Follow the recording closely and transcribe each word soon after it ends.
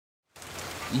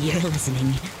You're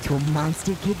listening to a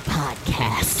Monster Kid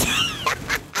podcast.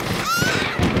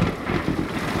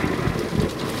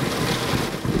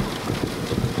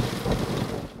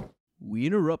 We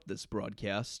interrupt this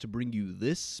broadcast to bring you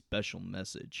this special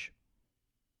message.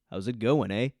 How's it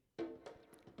going, eh?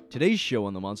 Today's show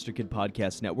on the Monster Kid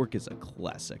Podcast Network is a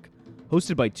classic,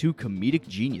 hosted by two comedic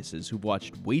geniuses who've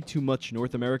watched way too much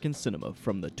North American cinema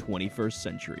from the 21st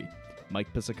century,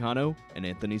 Mike Pisacano and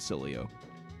Anthony Cilio.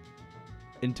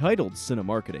 Entitled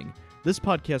Cinemarketing, this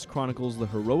podcast chronicles the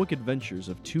heroic adventures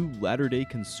of two latter-day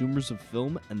consumers of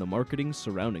film and the marketing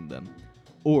surrounding them.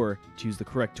 Or, to use the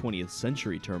correct 20th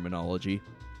century terminology,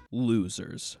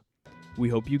 losers. We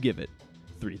hope you give it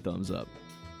 3 thumbs up.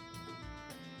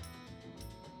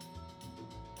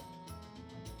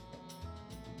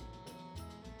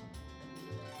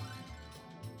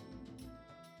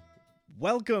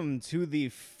 Welcome to the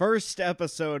first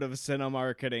episode of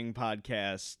Cinemarketing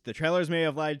Podcast. The trailers may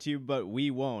have lied to you, but we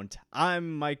won't.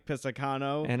 I'm Mike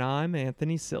Pisacano. And I'm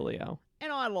Anthony Cilio.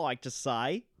 And I'd like to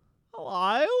say,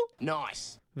 hello.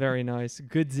 Nice. Very nice.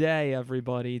 Good day,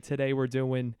 everybody. Today we're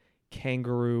doing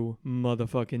Kangaroo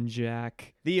Motherfucking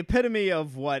Jack. The epitome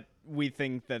of what we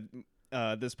think that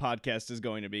this podcast is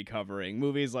going to be covering.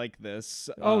 Movies like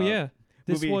this. Yeah.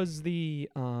 This movie- was the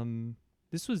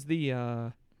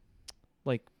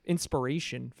like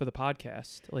inspiration for the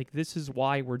podcast. Like, this is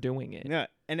why we're doing it. Yeah,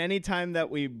 and anytime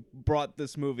that we brought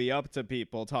this movie up to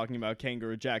people talking about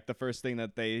Kangaroo Jack, the first thing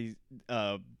that they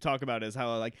talk about is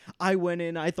how, like, I went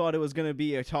in, I thought it was going to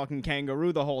be a talking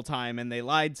kangaroo the whole time, and they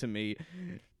lied to me.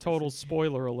 Total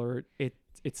spoiler alert.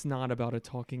 It's not about a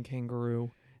talking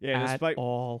kangaroo at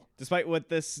all. Despite what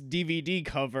this DVD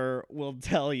cover will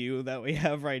tell you that we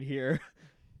have right here.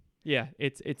 Yeah,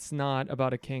 it's not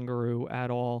about a kangaroo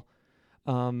at all.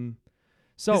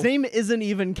 So his name isn't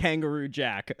even Kangaroo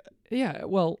Jack. Yeah,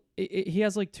 well, he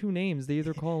has like 2 names. They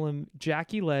either call him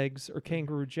Jackie Legs or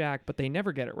Kangaroo Jack, but they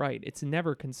never get it right. It's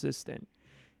never consistent.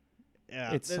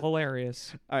 Yeah, it's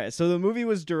hilarious. All right, so the movie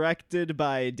was directed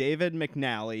by David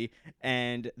McNally,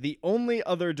 and the only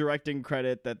other directing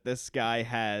credit that this guy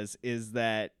has is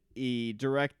that he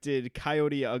directed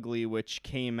Coyote Ugly, which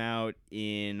came out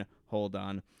in, hold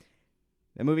on.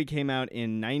 That movie came out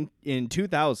in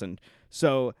 2000.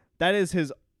 So that is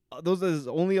his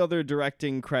only other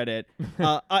directing credit.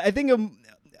 I think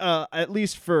at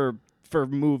least for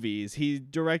movies, he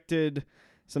directed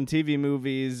some TV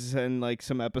movies and like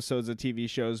some episodes of TV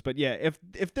shows. But yeah,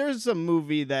 if there's a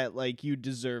movie that like you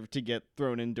deserve to get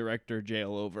thrown in director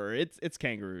jail over, it's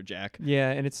Kangaroo Jack.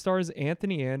 Yeah, and it stars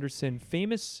Anthony Anderson,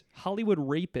 famous Hollywood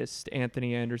rapist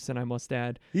Anthony Anderson, I must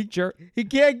add. He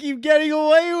can't keep getting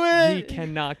away with it. He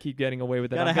cannot keep getting away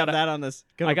with it. Gotta have that on this.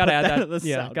 I gotta add that.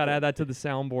 Yeah, gotta add that to the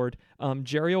soundboard.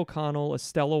 Jerry O'Connell,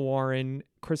 Estella Warren,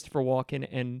 Christopher Walken,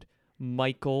 and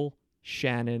Michael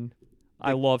Shannon.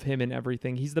 I love him in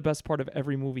everything. He's the best part of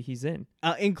every movie he's in.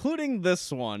 Including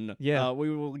this one. Yeah.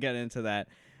 We will get into that.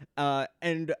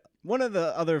 And one of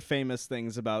the other famous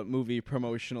things about movie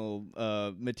promotional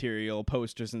material,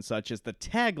 posters and such, is the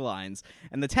taglines.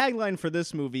 And the tagline for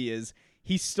this movie is,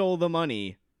 he stole the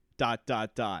money, ...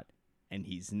 and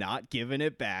he's not giving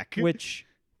it back. Which,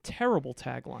 terrible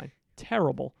tagline.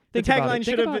 Terrible. The tagline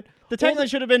should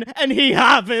have been, and he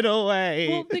have it away.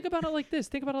 Well, think about it like this.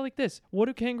 What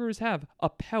do kangaroos have? A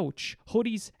pouch.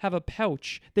 Hoodies have a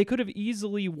pouch. They could have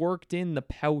easily worked in the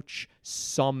pouch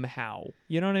somehow.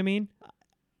 You know what I mean?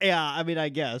 Yeah, I mean, I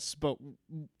guess, but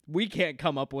we can't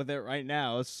come up with it right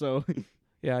now, so...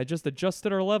 Yeah, I just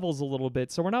adjusted our levels a little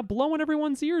bit, so we're not blowing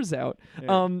everyone's ears out.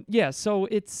 Yeah. So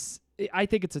I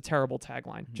think it's a terrible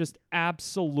tagline. Just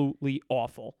absolutely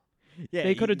awful. Yeah,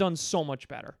 they could have done so much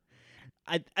better.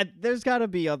 There's got to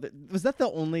be other... Was that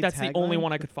the only That's tagline? the only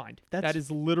one I could find. That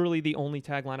is literally the only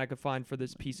tagline I could find for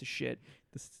this piece of shit.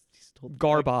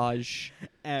 Garbage.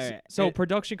 So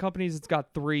production companies, it's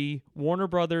got 3. Warner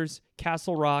Brothers,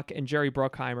 Castle Rock, and Jerry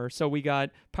Bruckheimer. So we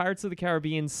got Pirates of the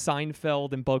Caribbean,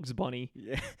 Seinfeld, and Bugs Bunny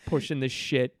pushing this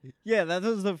shit. Yeah, that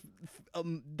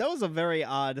was a very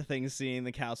odd thing, seeing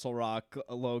the Castle Rock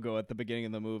logo at the beginning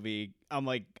of the movie. I'm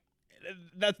like...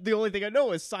 That's the only thing I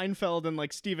know is Seinfeld and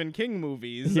like Stephen King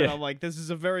movies. Yeah. And I'm like, this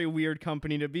is a very weird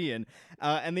company to be in.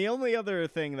 And the only other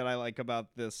thing that I like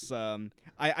about this, I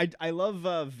love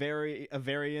a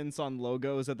variance on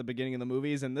logos at the beginning of the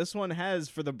movies, and this one has,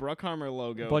 for the Bruckheimer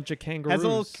logo, Bunch of kangaroos. has a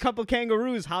little couple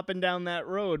kangaroos hopping down that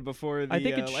road before the. I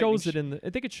think it shows it in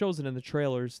the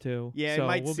trailers too. Yeah, so you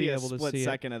might we'll see be a able to split see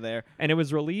second of there. And it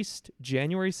was released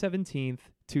January 17th,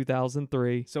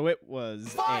 2003. So it was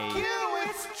Fuck you!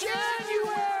 It's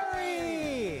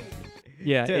January.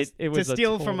 Yeah, to, it was to a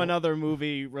steal from total- another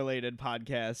movie-related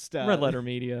podcast. Red Letter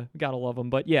Media. Gotta love them.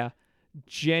 But yeah,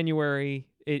 January,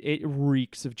 it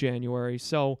reeks of January.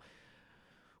 So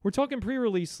we're talking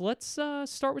pre-release. Let's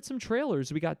start with some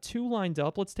trailers. We got 2 lined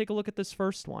up. Let's take a look at this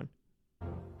first one.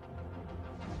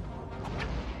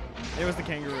 There was the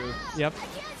kangaroo. Yep.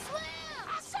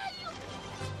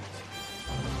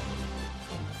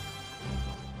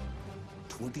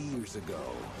 20 years ago,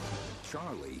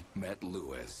 Charlie met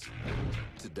Lewis.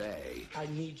 Today, I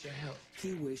need your help.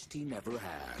 he wished he never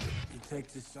had. You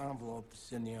take this envelope to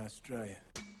Sydney, Australia.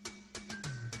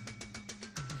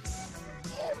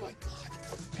 Oh my God!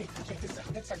 Hey, check this out.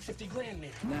 That's like 50 grand there.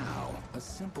 Now, a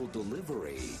simple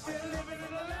delivery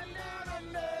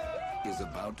is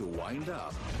about to wind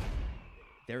up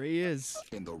There he is.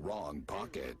 in the wrong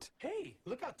pocket. Hey,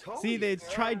 look how tall See, he they is.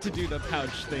 tried to do the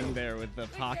pouch thing there with the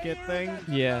pocket thing.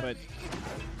 Yeah. But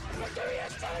There he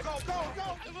is. Go, go,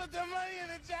 go! Put the money in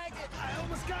the jacket. I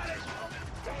almost got it.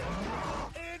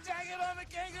 In the jacket on the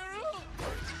kangaroo.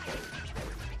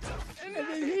 and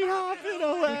then he hopped it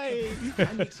away.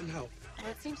 I need some help. Well,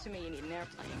 it seems to me you need an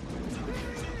airplane.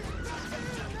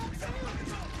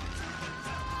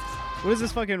 What is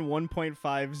this fucking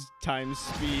 1.5 times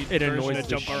speed It version annoys of the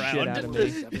jump shit around? out of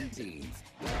me. 17th,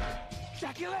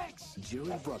 Jack your legs. Jerry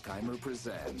Bruckheimer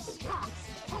presents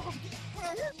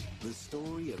the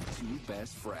story of 2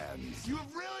 best friends You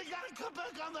have really got to come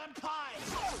back on that pie.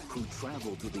 who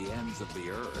travel to the ends of the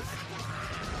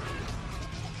earth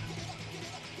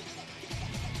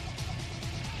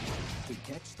to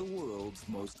catch the world's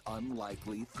most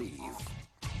unlikely thief.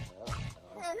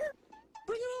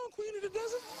 Bring it on, Queen of the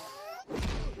Desert.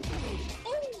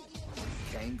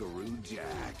 Kangaroo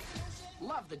Jack.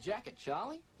 Love the jacket,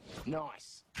 Charlie.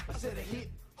 Nice. I said a hip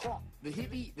hop, the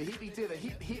hippie to the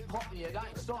hip hop, and you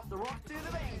don't stop the rock to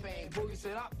the bang bang boogie.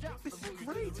 Set up, jump. This is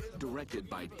great. Directed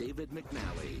by David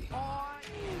McNally. I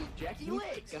am Jackie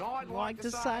Legs, and I'd like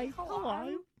to say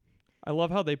hello. I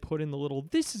love how they put in the little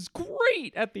 "this is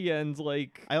great" at the end.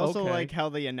 Like, I also okay. like how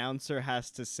the announcer has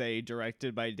to say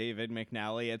directed by David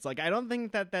McNally. It's like, I don't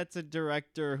think that that's a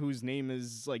director whose name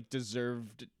is like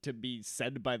deserved to be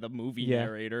said by the movie Yeah.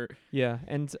 narrator. Yeah,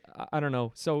 and I don't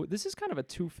know. So this is kind of a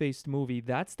two-faced movie.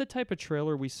 That's the type of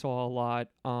trailer we saw a lot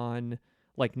on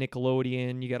like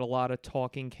Nickelodeon. You get a lot of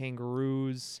talking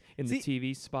kangaroos in the See,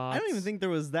 TV spots. I don't even think there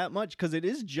was that much because it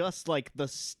is just like the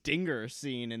stinger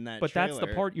scene in that But trailer. that's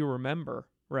the part you remember,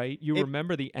 right? You It-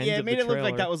 remember the end Yeah, it of made the it trailer.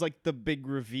 look like that was like the big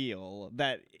reveal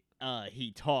that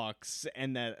he talks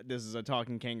and that this is a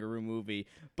talking kangaroo movie.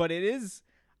 But it is,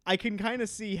 I can kind of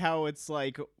see how it's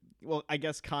like, well, I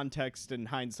guess context and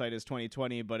hindsight is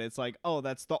 2020, but it's like, oh,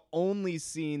 that's the only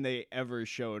scene they ever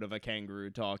showed of a kangaroo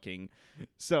talking.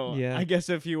 So Yeah. I guess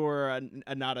if you were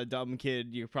not a dumb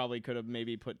kid, you probably could have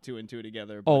maybe put 2 and 2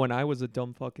 together. Oh, and I was a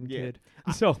dumb fucking Yeah. kid.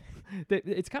 So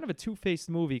it's kind of a two-faced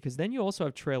movie because then you also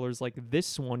have trailers like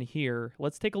this one here.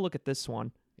 Let's take a look at this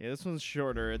one. Yeah, this one's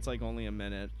shorter. It's like only a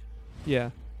minute.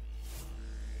 Yeah.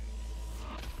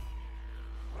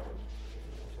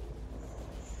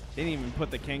 They didn't even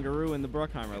put the kangaroo in the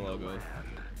Bruckheimer logo.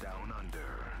 Down under.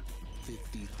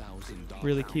 $50,000.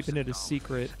 Really keeping it a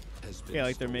secret. has been Yeah,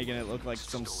 like they're stolen making it look like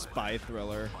some stolen spy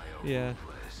thriller. Yeah.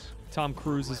 Tom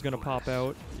Cruise is going to pop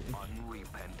out.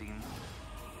 unrepenting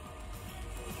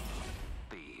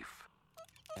thief.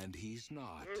 And he's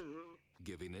not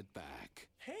giving it back.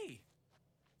 Hey,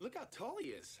 look how tall he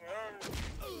is.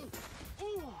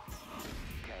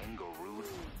 Kangaroo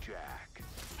Jack.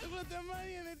 Put the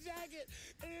money in the jacket.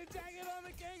 In the jacket on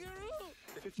the kangaroo.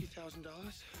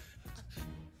 $50,000.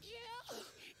 Yeah.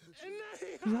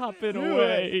 And now Hopping Do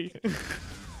away.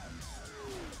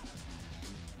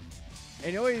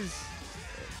 And always.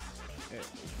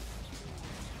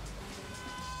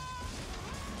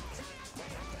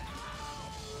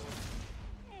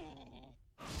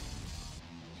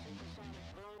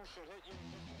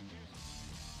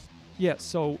 Yeah,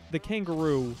 so the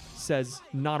kangaroo says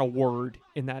not a word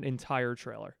in that entire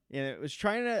trailer. Yeah, it was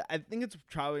trying to. I think it's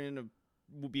probably going to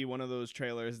be one of those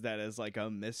trailers that is like a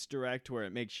misdirect where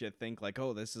it makes you think like,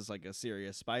 oh, this is like a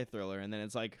serious spy thriller, and then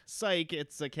it's like, psych,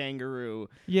 it's a kangaroo.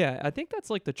 Yeah, I think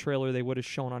that's like the trailer they would have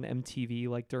shown on MTV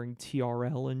like during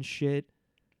TRL and shit.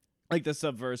 Like the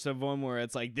subversive one where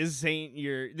it's like, this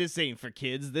ain't for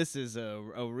kids. This is a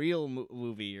real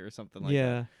movie or something like that.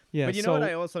 Yeah. Yeah. But you so, know what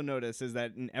I also notice is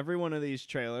that in every one of these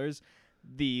trailers,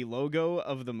 the logo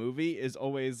of the movie is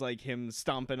always like him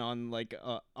stomping on like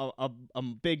a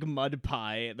big mud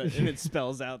pie and it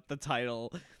spells out the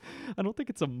title. I don't think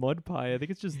it's a mud pie. I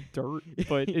think it's just dirt.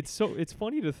 But it's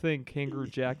funny to think Kangaroo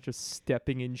Jack just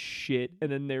stepping in shit and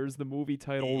then there's the movie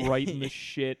title right in the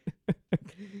shit.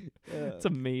 It's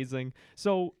amazing.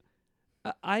 So,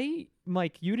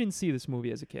 Mike, you didn't see this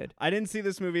movie as a kid. I didn't see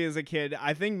this movie as a kid.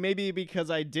 I think maybe because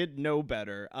I did know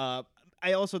better.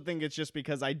 I also think it's just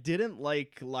because I didn't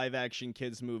like live action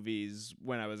kids movies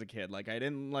when I was a kid. Like I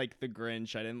didn't like The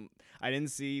Grinch. I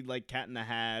didn't see like Cat in the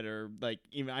Hat or like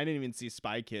I didn't even see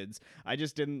Spy Kids. I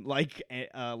just didn't like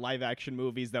live action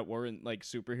movies that weren't like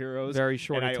superheroes. Very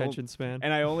short attention span.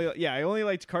 And I only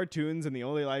liked cartoons, and the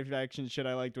only live action shit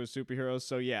I liked was superheroes.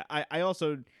 So yeah,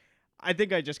 I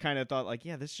think I just kind of thought like,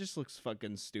 yeah, this just looks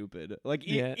fucking stupid. Like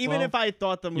even if I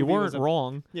thought the movie you weren't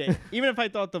wrong. Yeah, even if I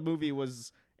thought the movie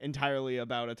was entirely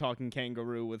about a talking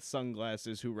kangaroo with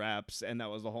sunglasses who raps, and that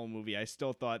was the whole movie, I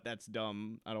still thought that's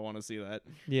dumb. I don't want to see that.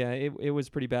 Yeah, it was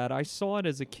pretty bad. I saw it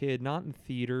as a kid, not in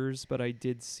theaters, but I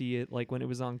did see it like when it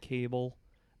was on cable.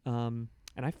 And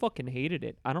I fucking hated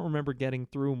it. I don't remember getting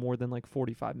through more than like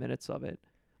 45 minutes of it.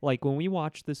 Like when we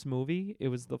watched this movie, it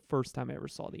was the first time I ever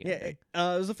saw the ending.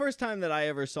 Yeah, it was the first time that I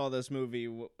ever saw this movie.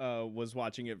 Was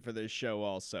watching it for this show.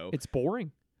 Also, it's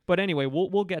boring. But anyway,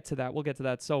 we'll get to that. We'll get to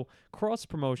that. So cross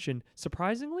promotion.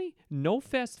 Surprisingly, no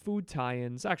fast food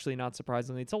tie-ins. Actually, not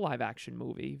surprisingly, it's a live action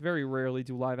movie. Very rarely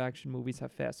do live action movies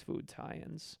have fast food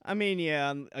tie-ins. I mean,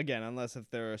 yeah. Again, unless if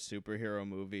they're a superhero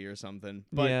movie or something.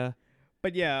 But, yeah.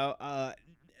 But yeah.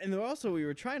 And also we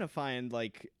were trying to find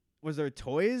like, was there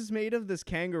toys made of this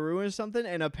kangaroo or something?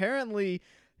 And apparently,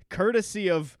 courtesy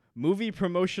of Movie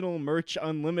Promotional Merch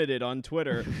Unlimited on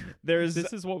Twitter, there's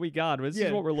this is what we got. This is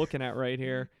what we're looking at right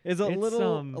here. Is a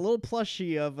little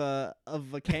plushie of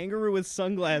a kangaroo with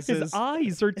sunglasses. His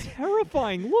eyes are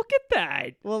terrifying. Look at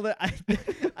that. Well,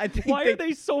 I think why are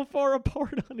they so far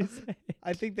apart on his head?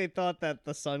 I think they thought that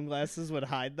the sunglasses would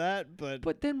hide that,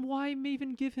 but then why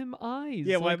even give him eyes?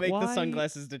 Yeah, why make the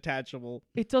sunglasses detachable?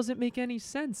 It doesn't make any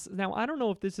sense. Now I don't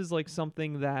know if this is like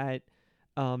something that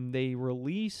they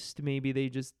released. Maybe they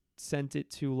just sent it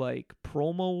to like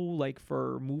promo, like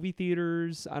for movie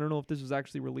theaters. I don't know if this was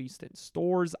actually released in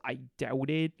stores. I doubt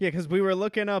it. Yeah, because we were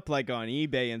looking up like on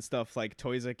eBay and stuff like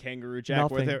toys of Kangaroo Jack.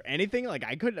 Nothing. Were there anything like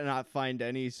I could not find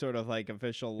any sort of like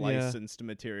official licensed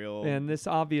material? And this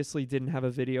obviously didn't have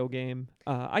a video game.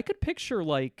 I could picture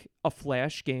like a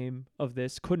Flash game of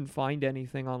this. Couldn't find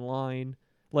anything online.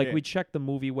 Like, we checked the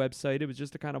movie website. It was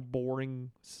just a kind of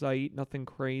boring site, nothing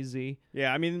crazy.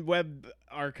 Yeah, I mean, Web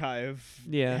Archive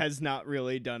has not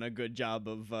really done a good job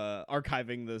of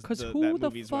archiving that movie's website. Because who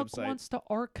the fuck wants to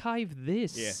archive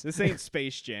this? Yeah, this ain't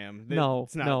Space Jam. No,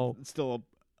 it's not, no. It's still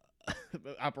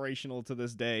operational to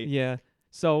this day. Yeah.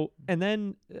 So, and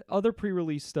then other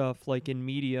pre-release stuff, like in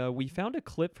media, we found a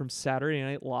clip from Saturday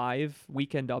Night Live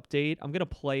Weekend Update. I'm going to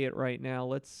play it right now.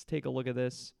 Let's take a look at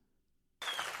this.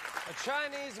 A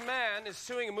Chinese man is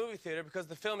suing a movie theater because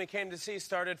the film he came to see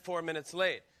started 4 minutes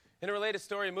late. In a related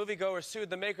story, a moviegoer sued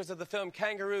the makers of the film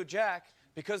Kangaroo Jack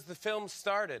because the film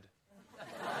started.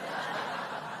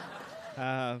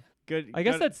 Good. I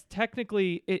guess that's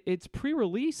technically it's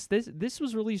pre-release. This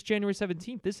was released January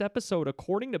 17th. This episode,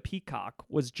 according to Peacock,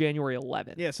 was January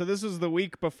 11th. Yeah, so this was the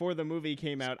week before the movie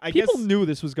came out. People knew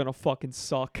this was gonna fucking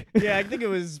suck. Yeah, I think it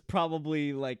was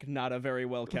probably like not a very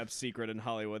well kept secret in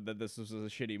Hollywood that this was a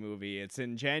shitty movie. It's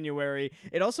in January.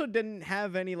 It also didn't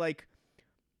have any like.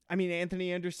 I mean,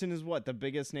 Anthony Anderson is what, the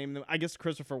biggest name? I guess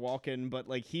Christopher Walken, but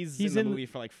like he's in the movie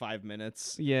for like 5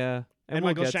 minutes. Yeah. And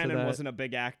Michael Shannon wasn't a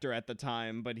big actor at the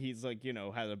time, but he's like,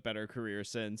 had a better career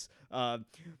since. But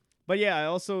yeah, I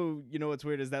also, what's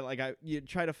weird is that like I was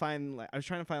trying to find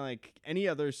like any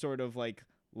other sort of like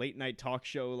late night talk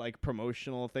show like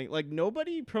promotional thing. Like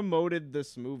nobody promoted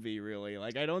this movie really.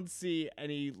 Like I didn't see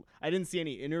any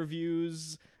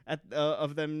interviews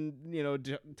of them,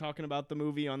 talking about the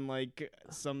movie on like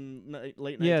some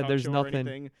late night talk show or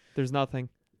anything. There's nothing.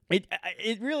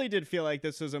 It really did feel like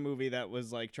this was a movie that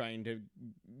was like trying to,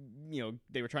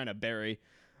 they were trying to bury.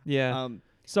 Yeah.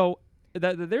 So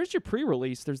there's your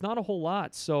pre-release. There's not a whole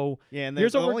lot. So yeah, and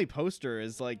the only poster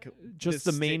is like just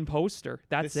the main poster.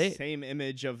 That's it. Same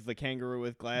image of the kangaroo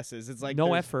with glasses. It's like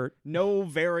no effort. No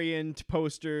variant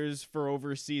posters for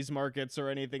overseas markets or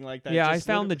anything like that. Yeah, I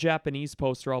found the Japanese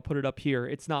poster. I'll put it up here.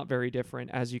 It's not very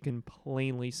different, as you can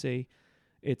plainly see.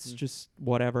 It's just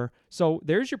whatever. So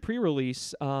there's your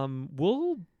pre-release.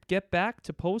 We'll get back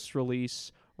to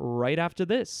post-release right after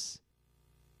this.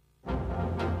 Help!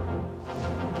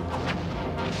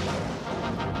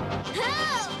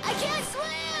 I can't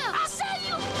swim! I'll save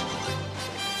you!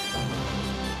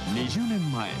 20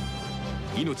年前、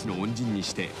命の恩人に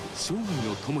して生涯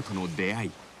の友との出会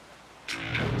い。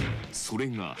それ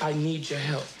が I need your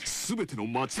help. 全ての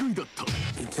間違いだった。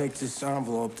 You take this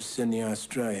envelope to Sydney,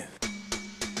 Australia.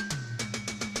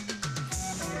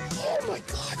 Oh my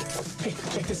God!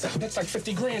 Hey, check this out. That's like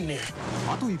 50 grand there.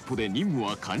 あと一歩で任務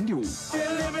は完了。 We're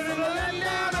living in the land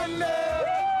down under.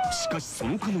 しかしそ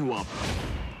の金は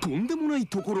とんでもない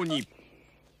ところに。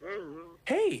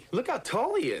 Hey, look how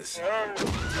tall he is.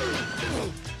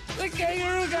 The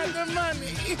kangaroo got the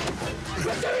money.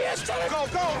 Go,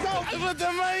 go, go. Put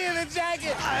the money in the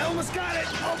jacket. I almost got it.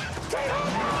 Oh.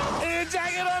 In the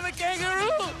jacket on the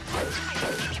kangaroo.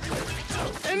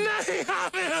 And now he's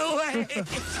hopping away.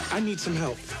 I need some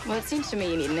help. Well, it seems to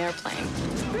me you need an airplane.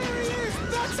 There he is.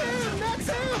 That's him. That's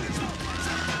him.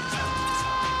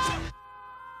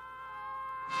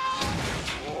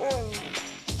 Oh.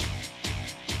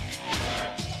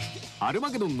 アル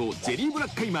マゲドンのジェリー・ブラ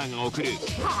ッカイマーが送る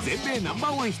全米ナンバ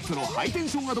ーワンヒットのハイテン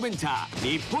ションアドベンチャー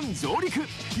日本上陸。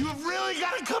 You have really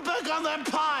got to cut back on that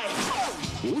pie.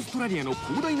 オーストラリアの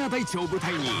広大な大地を舞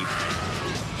台に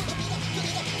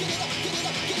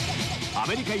ア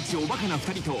メリカ一おバカな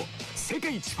2人と世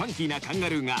界一ファンキーなカンガ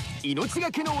ルーが命が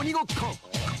けの鬼ごっこ。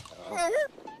 Bring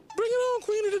it on,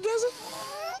 Queen of the Desert.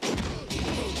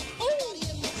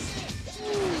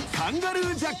 カンガル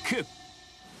ージャック。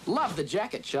 Love the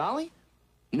jacket, Charlie.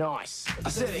 Nice. I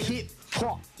said a hip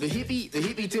hop, the hippie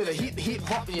to the hip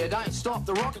hop, and you don't stop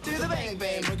the rock to the bang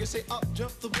bang. Boogie say up,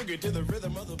 jump the boogie to the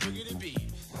rhythm of the boogie to beat.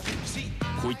 See.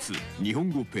 こいつ日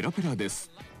本語ペラペラです。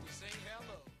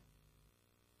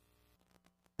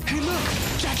 Hey, look,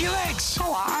 Jackie Legs.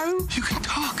 Hello. You can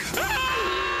talk.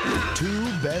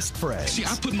 Two best friends. See,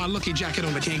 I put my lucky jacket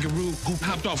on the kangaroo who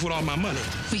hopped off with all my money.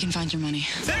 We can find your money.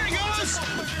 There he goes.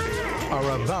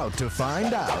 Are about to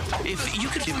find out. If you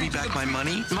could give me back my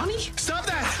money. Money? Stop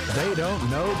that. They don't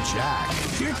know Jack.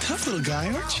 You're a tough little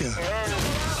guy, aren't you?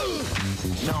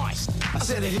 Nice. I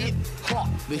said a hip hop,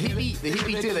 the hippie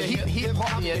to the hip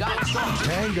hop, and you don't stop.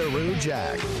 Kangaroo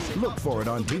Jack. Look for it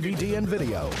on DVD and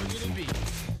video.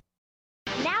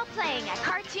 Now playing at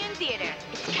Cartoon Theatre,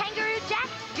 it's Kangaroo Jack,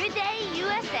 Good Day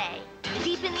USA.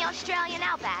 Deep in the Australian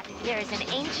outback, there is an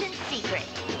ancient secret.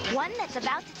 One that's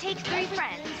about to take three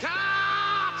friends.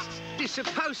 It's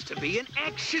supposed to be an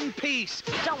action piece.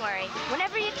 Don't worry,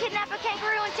 whenever you kidnap a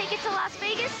kangaroo and take it to Las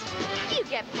Vegas, you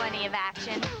get plenty of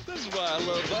action. This is why I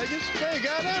love Vegas. They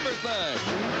got everything.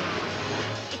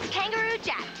 It's Kangaroo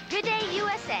Jack, Good Day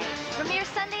USA. Premieres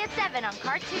Sunday at 7 on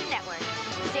Cartoon Network.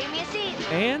 Save me a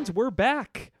seat. And we're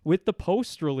back with the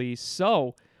post release.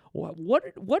 So, what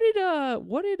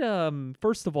did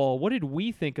first of all, what did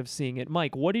we think of seeing it?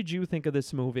 Mike, what did you think of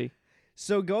this movie?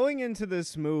 So going into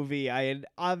this movie, I had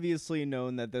obviously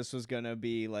known that this was going to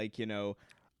be like, you know,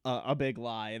 a big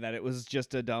lie, that it was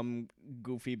just a dumb,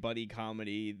 goofy buddy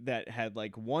comedy that had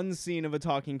like one scene of a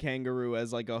talking kangaroo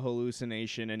as like a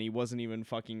hallucination and he wasn't even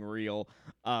fucking real.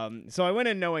 So I went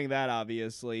in knowing that,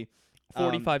 obviously.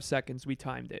 45 seconds, we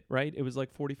timed it, right? It was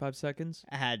like 45 seconds?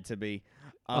 Had to be.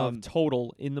 Of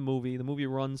total in the movie. The movie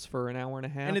runs for an hour and a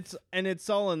half. And it's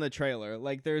all in the trailer.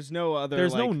 Like there's no other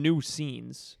There's no new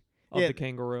scenes of the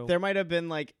kangaroo. There might have been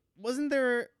like, wasn't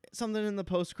there something in the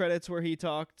post credits where he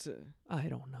talked? I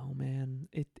don't know, man.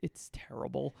 It's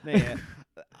terrible. Yeah.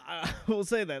 I will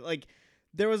say that like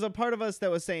there was a part of us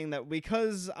that was saying that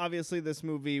because obviously this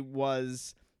movie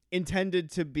was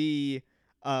intended to be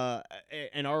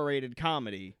an R-rated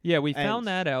comedy. Yeah, we found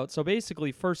that out. So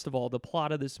basically, first of all, the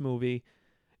plot of this movie,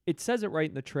 it says it right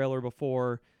in the trailer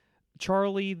before.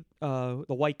 Charlie, the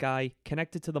white guy,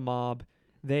 connected to the mob.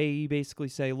 They basically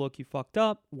say, look, you fucked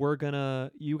up. You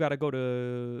got to go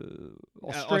to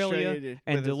Australia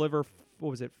and deliver, what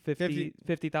was it,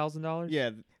 $50,000? Yeah,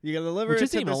 you got to deliver Which it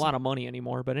isn't to even a lot of money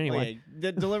anymore, but anyway.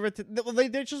 They deliver it to, well, they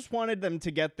just wanted them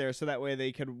to get there so that way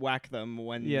they could whack them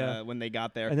when they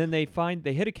got there. And then they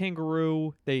hit a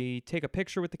kangaroo. They take a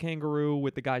picture with the kangaroo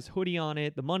with the guy's hoodie on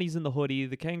it. The money's in the hoodie.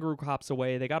 The kangaroo hops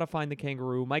away. They got to find the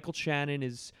kangaroo. Michael Shannon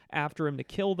is after him to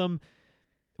kill them.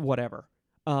 Whatever.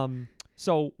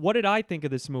 So what did I think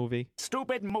of this movie?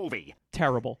 Stupid movie.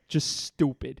 Terrible. Just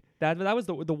stupid. That was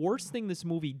the worst thing this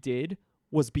movie did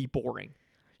was be boring.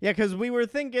 Yeah, because we were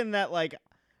thinking that, like,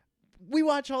 we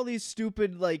watch all these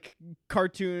stupid, like,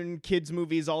 cartoon kids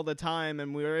movies all the time,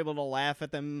 and we were able to laugh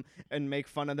at them and make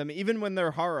fun of them, even when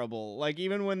they're horrible. Like,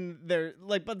 even when they're,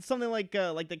 like, but something like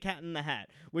The Cat in the Hat,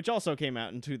 which also came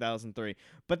out in 2003.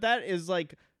 But that is,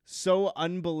 like, so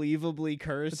unbelievably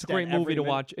cursed. It's a great movie to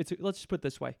watch. Let's just put it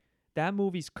this way. That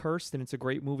movie's cursed, and it's a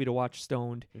great movie to watch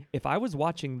stoned. If I was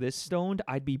watching this stoned,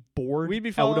 I'd be bored We'd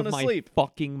be falling out of asleep. my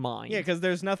fucking mind. Yeah, because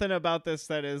there's nothing about this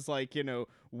that is, like, you know,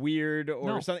 weird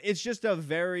or something. It's just a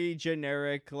very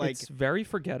generic, like... It's very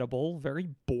forgettable, very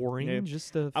boring,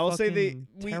 just a I will say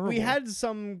terrible. we had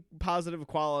some positive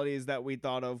qualities that we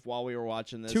thought of while we were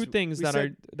watching this. Two things that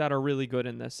are really good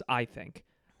in this, I think.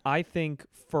 I think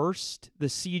first, the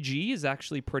CG is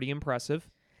actually pretty impressive.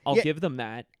 I'll give them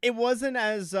that. It wasn't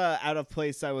as out of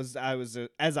place as I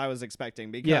was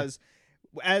expecting, because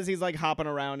as he's like hopping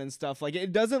around and stuff, like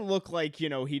it doesn't look like, you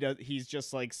know, he's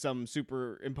just like some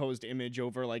superimposed image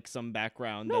over like some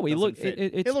background. No, it looks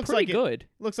pretty like good.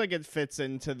 Looks like it fits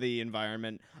into the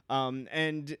environment.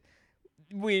 And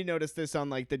we noticed this on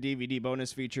like the DVD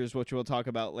bonus features, which we'll talk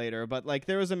about later. But like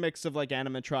there was a mix of like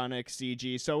animatronic,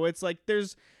 CG, so it's like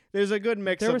there's a good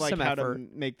mix of like how to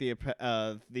make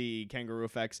the kangaroo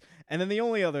effects. And then the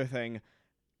only other thing,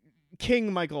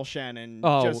 King Michael Shannon,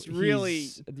 just really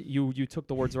you took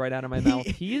the words right out of my mouth.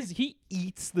 He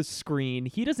eats the screen.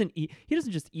 He doesn't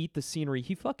just eat the scenery.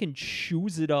 He fucking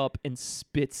chews it up and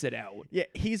spits it out. Yeah,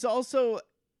 he's also.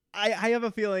 I have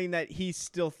a feeling that he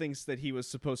still thinks that he was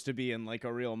supposed to be in like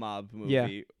a real mob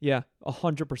movie. Yeah,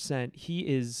 100%. He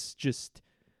is just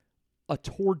a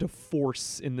tour de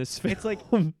force in this film. It's like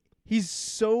he's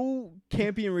so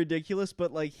campy and ridiculous,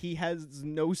 but like he has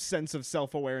no sense of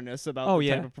self-awareness about the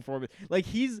type of performance. Like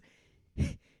he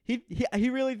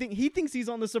really thinks he's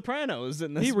on The Sopranos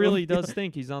in this. He really movie. does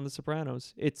think he's on The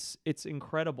Sopranos. It's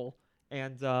incredible.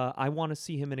 And I want to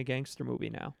see him in a gangster movie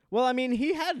now. Well, I mean,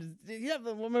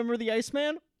 remember the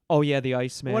Iceman? Oh yeah, the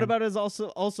Iceman. What about his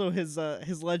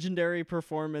his legendary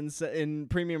performance in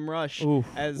Premium Rush?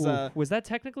 Was that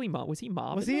technically mob? Was he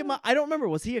mob? Was he? I don't remember.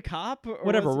 Was he a cop? Or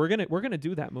whatever. We're gonna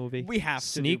do that movie. We have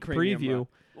sneak to do preview.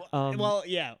 Well,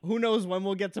 yeah. Who knows when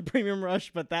we'll get to Premium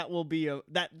Rush? But that will be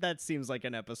that seems like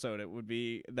an episode. That would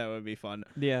be fun.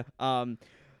 Yeah.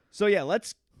 So yeah,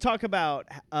 let's talk about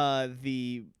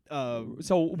the.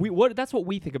 That's what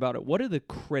we think about it. What do the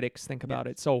critics think about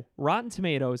it? So Rotten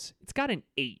Tomatoes, it's got an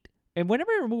 8. And whenever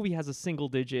a movie has a single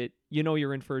digit, you know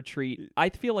you're in for a treat. I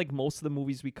feel like most of the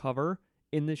movies we cover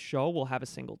in this show will have a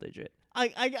single digit.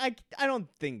 I don't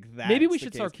think that. Maybe we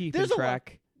should start keeping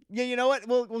track. Yeah, you know what?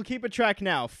 We'll keep a track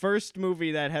now. First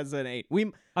movie that has an 8.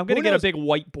 I'm gonna get a big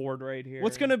whiteboard right here.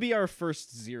 What's gonna be our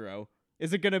first 0?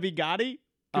 Is it gonna be Gotti?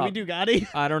 Can we do Gotti?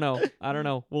 I don't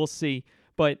know. We'll see.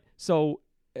 But so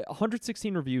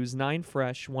 116 reviews, 9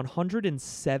 fresh,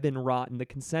 107 rotten. The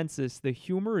consensus, the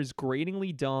humor is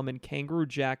gratingly dumb and Kangaroo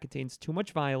Jack contains too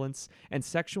much violence and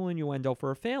sexual innuendo for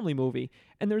a family movie.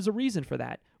 And there's a reason for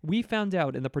that. We found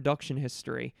out in the production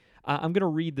history. I'm going to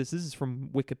read this. This is from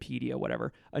Wikipedia,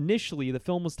 whatever. Initially, the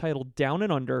film was titled Down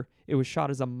and Under. It was shot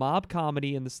as a mob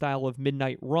comedy in the style of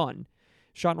Midnight Run.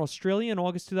 Shot in Australia in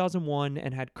August 2001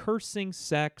 and had cursing,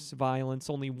 sex, violence,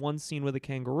 only one scene with a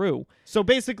kangaroo. So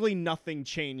basically nothing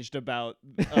changed about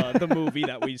the movie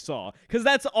that we saw, because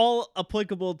that's all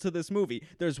applicable to this movie.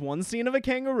 There's one scene of a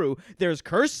kangaroo. There's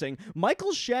cursing.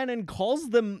 Michael Shannon calls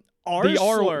them the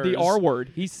R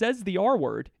word. He says the R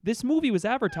word. This movie was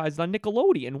advertised on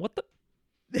Nickelodeon. What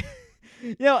the...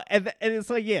 You know, and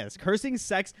it's like, yes, cursing,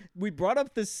 sex. We brought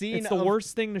up the scene. It's the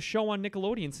worst thing to show on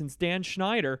Nickelodeon since Dan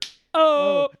Schneider.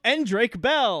 And Drake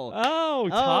Bell.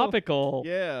 Topical.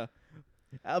 Yeah.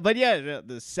 But yeah,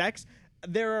 the sex.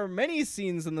 There are many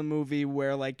scenes in the movie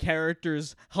where like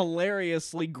characters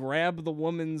hilariously grab the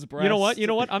woman's breast. You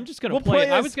know what? I'm just going to play it.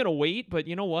 I was going to wait, but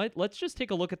you know what? Let's just take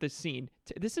a look at this scene.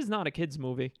 This is not a kid's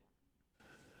movie.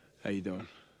 How you doing?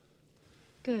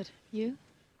 Good. You?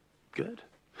 Good.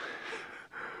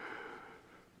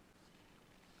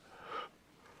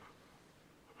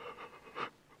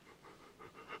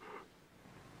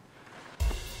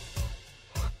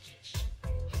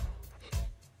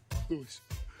 Louis,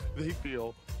 they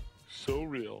feel so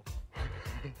real.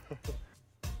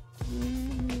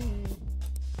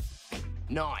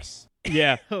 Nice.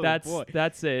 Yeah, Oh, that's boy.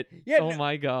 it. Yeah, oh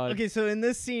my god. Okay, so in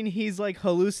this scene, he's like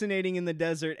hallucinating in the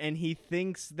desert, and he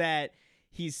thinks that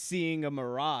he's seeing a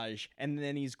mirage, and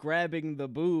then he's grabbing the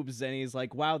boobs, and he's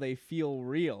like, wow, they feel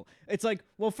real. It's like,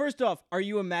 well, first off, are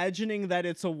you imagining that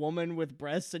it's a woman with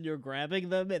breasts and you're grabbing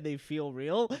them and they feel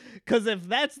real? Because if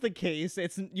that's the case,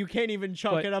 you can't even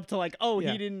chalk it up to like,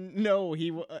 he didn't know.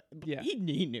 He knew.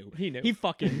 He knew. He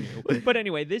fucking knew. But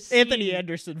anyway, this scene... Anthony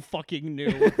Anderson fucking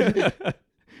knew.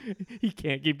 He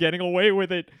can't keep getting away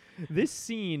with it. This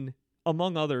scene,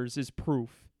 among others, is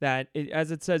proof that,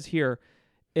 as it says here,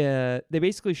 they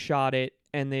basically shot it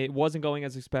and it wasn't going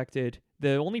as expected.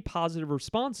 The only positive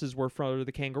responses were from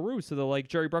the kangaroo. So they're like,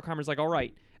 Jerry Bruckheimer's like, all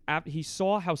right. He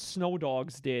saw how Snow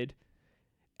Dogs did,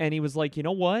 and he was like, you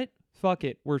know what? Fuck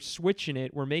it. We're switching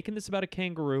it. We're making this about a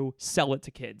kangaroo. Sell it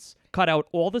to kids. Cut out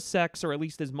all the sex, or at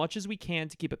least as much as we can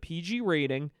to keep a PG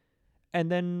rating,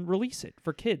 and then release it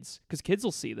for kids, because kids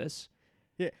will see this.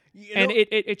 Yeah,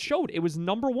 it showed. It was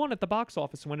number 1 at the box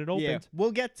office when it opened. Yeah,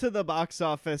 we'll get to the box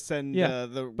office and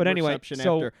the but anyway, reception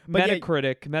so after. But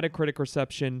Metacritic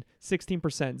reception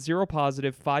 16%, 0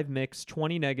 positive, 5 mixed,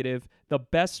 20 negative. The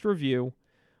best review.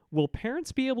 Will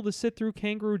parents be able to sit through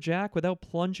Kangaroo Jack without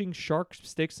plunging shark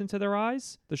sticks into their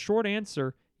eyes? The short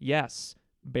answer, yes,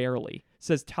 barely.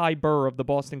 Says Ty Burr of the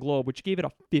Boston Globe, which gave it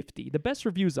a 50. The best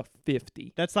review is a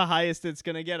 50. That's the highest it's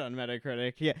going to get on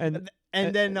Metacritic. Yeah.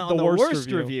 And then on the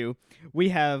worst review, we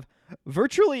have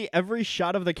virtually every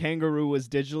shot of the kangaroo was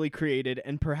digitally created,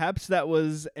 and perhaps that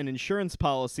was an insurance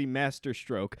policy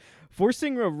masterstroke.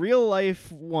 Forcing a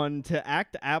real-life one to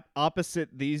act opposite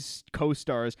these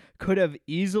co-stars could have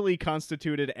easily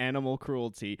constituted animal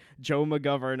cruelty. Joe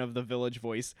McGovern of The Village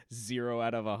Voice, 0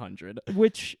 out of 100.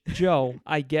 Which, Joe,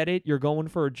 I get it. You're going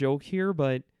for a joke here,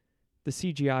 but the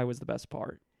CGI was the best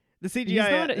part. The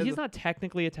CGI... He's not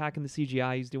technically attacking the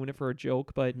CGI. He's doing it for a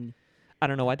joke, but... I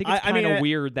don't know. I think it's kind of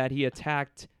weird that he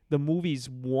attacked the movie's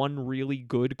one really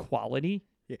good quality.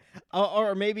 Yeah.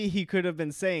 Or maybe he could have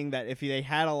been saying that if they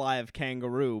had a live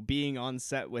kangaroo being on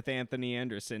set with Anthony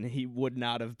Anderson, he would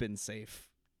not have been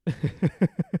safe.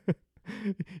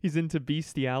 He's into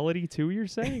bestiality too, you're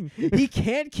saying? He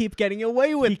can't keep getting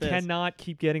away with this. He cannot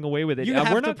keep getting away with it.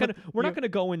 We're not going to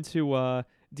go into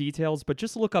details, but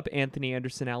just look up Anthony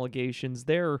Anderson allegations.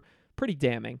 They're pretty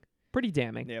damning.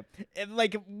 Yeah.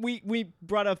 Like, we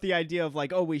brought up the idea of,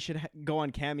 like, oh, we should go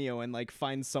on Cameo and, like,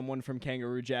 find someone from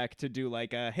Kangaroo Jack to do,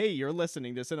 like, hey, you're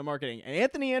listening to Cinema Marketing. And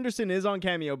Anthony Anderson is on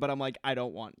Cameo, but I'm like, I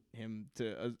don't want him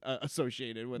to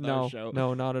associated with our show.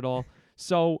 No, not at all.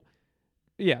 So,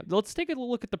 yeah, let's take a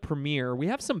look at the premiere. We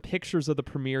have some pictures of the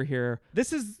premiere here.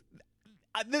 This is...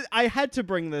 I had to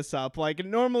bring this up. Like,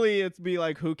 normally it'd be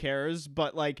like, who cares?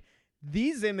 But, like,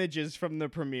 these images from the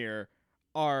premiere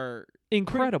are...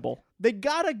 incredible. They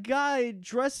got a guy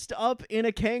dressed up in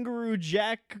a Kangaroo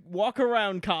Jack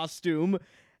walk-around costume,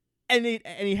 and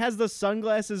he has the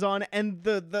sunglasses on, and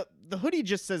the hoodie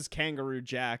just says Kangaroo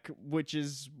Jack, which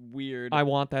is weird. I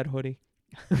want that hoodie.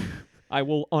 I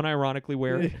will unironically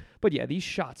wear it. But yeah, these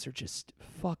shots are just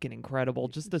fucking incredible.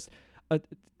 Just this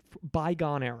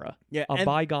bygone era. Yeah,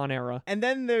 bygone era. And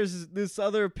then there's this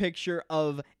other picture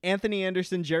of Anthony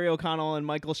Anderson, Jerry O'Connell, and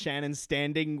Michael Shannon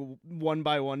standing one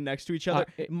by one next to each other.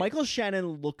 Michael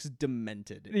Shannon looks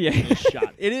demented in this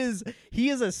shot. He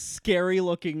is a scary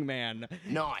looking man.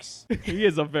 Nice. He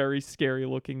is a very scary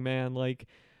looking man. Like,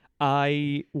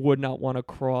 I would not want to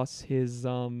cross his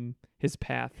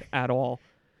path at all.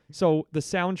 So the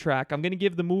soundtrack, I'm going to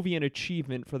give the movie an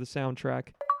achievement for the soundtrack.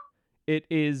 It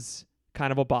is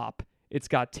kind of a bop. It's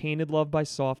got Tainted Love by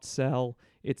Soft Cell.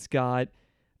 It's got,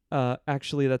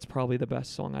 actually, that's probably the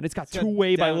best song on it. It's got Two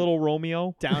Way by Little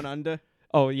Romeo. Down Under.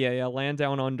 Oh, yeah, Land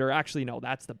Down Under. Actually, no,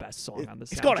 that's the best song on the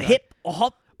soundtrack. It's got a hip, a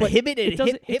hop, a hibbit,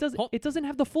 it doesn't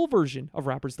have the full version of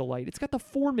Rapper's Delight. It's got the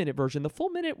 4-minute version. The full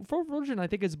version, I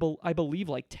think, is, I believe,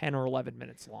 like 10 or 11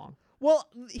 minutes long. Well,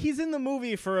 he's in the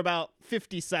movie for about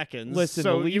 50 seconds. Listen,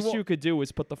 so the least you could do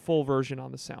is put the full version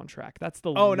on the soundtrack. That's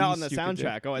the not on the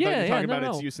soundtrack. Oh, I thought you were talking about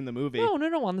its use in the movie. No,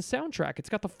 on the soundtrack. It's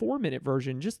got the 4-minute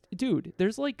version. Just, dude,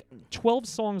 there's like 12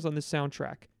 songs on this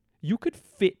soundtrack. You could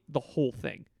fit the whole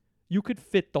thing. You could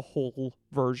fit the whole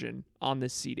version on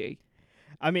this CD.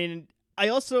 I mean, I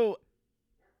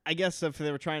guess if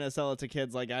they were trying to sell it to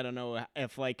kids, like, I don't know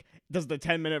if, like, does the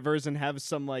 10-minute version have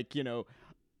some, like, you know,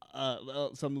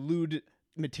 some lewd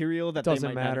material that doesn't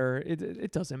they might matter.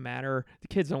 It doesn't matter. The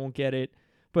kids don't get it.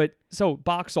 But so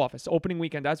box office opening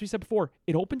weekend, as we said before,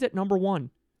 it opened at number 1.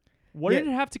 What did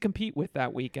it have to compete with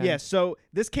that weekend? Yeah, so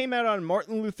this came out on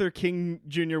Martin Luther King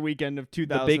Jr. weekend of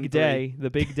 2003. The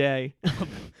big day.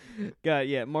 God,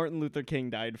 yeah, Martin Luther King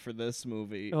died for this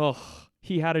movie. Oh,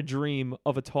 he had a dream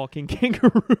of a talking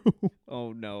kangaroo.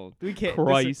 Oh no, we can't.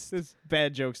 Christ, this is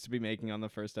bad jokes to be making on the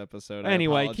first episode.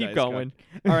 Anyway, keep going.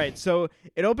 All right, so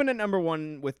it opened at number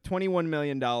 1 with $21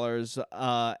 million,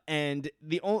 and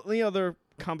the only other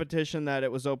competition that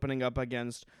it was opening up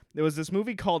against, there was this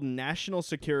movie called National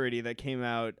Security that came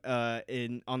out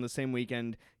on the same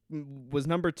weekend, was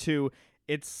number 2.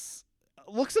 It's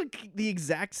looks like the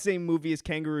exact same movie as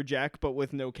Kangaroo Jack, but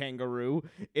with no kangaroo.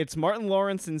 It's Martin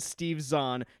Lawrence and Steve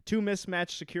Zahn. 2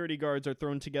 mismatched security guards are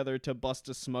thrown together to bust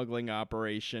a smuggling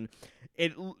operation.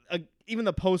 Even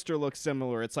the poster looks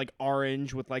similar. It's like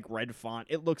orange with like red font.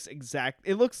 It looks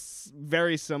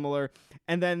very similar.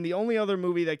 And then the only other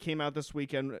movie that came out this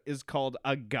weekend is called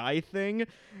A Guy Thing,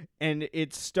 and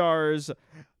it stars.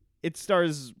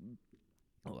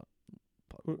 Hold on.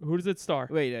 Who does it star?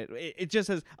 Wait, it just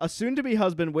says a soon-to-be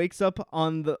husband wakes up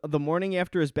on the morning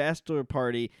after his bachelor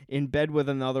party in bed with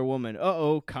another woman.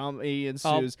 Comedy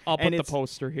ensues. I'll put the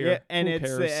poster here. Yeah, and Who it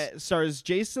cares? stars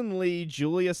Jason Lee,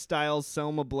 Julia Stiles,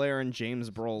 Selma Blair, and James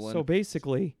Brolin. So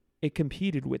basically, it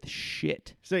competed with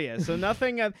shit. So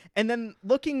nothing. And then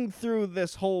looking through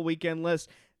this whole weekend list,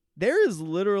 there is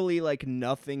literally like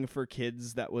nothing for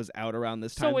kids that was out around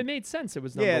this time. So it made sense. It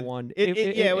was number one.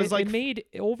 It was like it made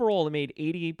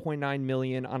 $88.9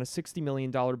 million on a $60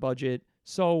 million budget.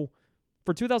 So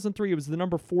for 2003, it was the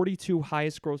number 42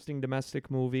 highest grossing domestic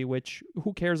movie. Which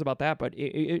who cares about that? But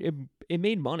it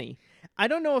made money. I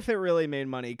don't know if it really made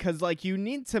money because like you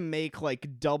need to make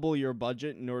like double your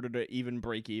budget in order to even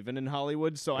break even in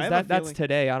Hollywood. So That's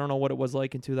today. I don't know what it was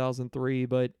like in 2003,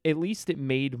 but at least it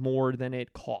made more than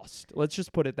it cost. Let's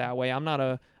just put it that way. I'm not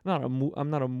a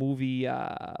movie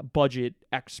budget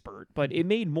expert, but it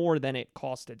made more than it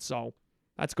costed. So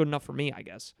that's good enough for me, I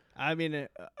guess. I mean,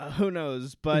 who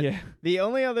knows? But the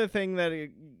only other thing that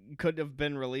it could have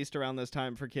been released around this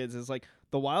time for kids is like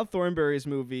the Wild Thornberrys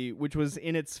movie, which was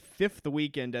in its 5th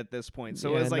weekend at this point.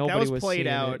 So it was like that was played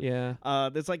out.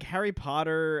 There's like Harry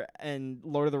Potter and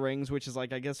Lord of the Rings, which is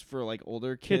like I guess for like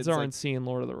older kids. Kids aren't seeing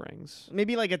Lord of the Rings.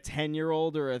 Maybe like a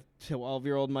 10-year-old or a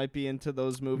 12-year-old might be into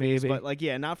those movies, but like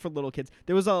not for little kids.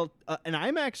 There was an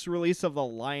IMAX release of The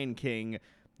Lion King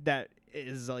that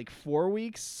is like 4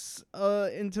 weeks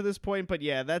into this point, but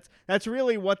that's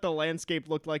really what the landscape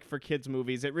looked like for kids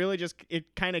movies. It really just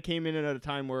kind of came in at a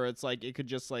time where it's like it could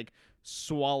just like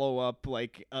swallow up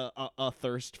like a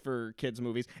thirst for kids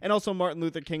movies. And also Martin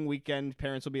Luther King weekend,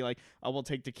 parents will be like, we'll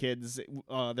take the kids,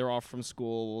 they're off from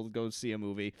school, we'll go see a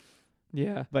movie.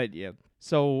 But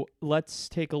so let's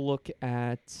take a look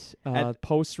at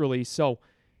post release. So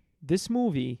this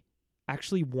movie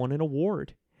actually won an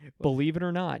award. Believe it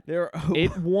or not,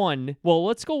 it won. Well,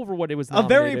 let's go over what it was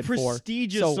nominated for. A very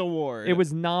prestigious award. It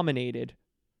was nominated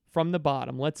from the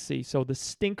bottom. Let's see. So the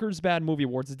Stinkers Bad Movie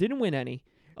Awards. It didn't win any.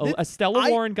 Estella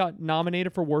Warren got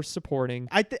nominated for Worst Supporting.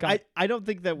 I don't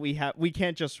think that we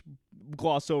can't just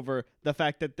gloss over the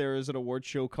fact that there is an award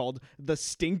show called the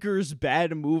Stinkers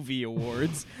Bad Movie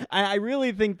Awards. I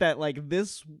really think that like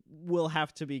this will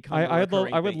have to become.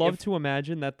 I would love to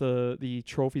imagine that the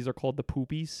trophies are called the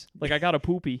Poopies. Like I got a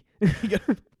poopy.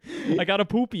 I got a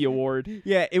poopy award.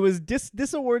 Yeah, it was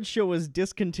this award show was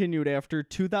discontinued after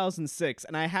 2006,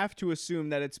 and I have to assume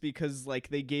that it's because like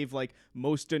they gave like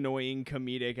most annoying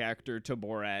comedic actor to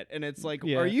Borat, and it's like,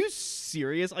 are you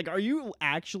serious? Like, are you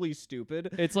actually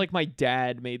stupid? It's like my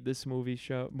dad made this movie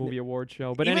award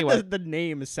show. But even anyway, the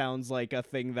name sounds like a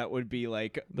thing that would be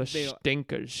like the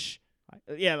Stinkers.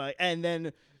 Yeah, like, and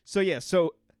then so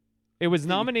it was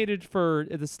nominated for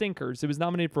the Stinkers. It was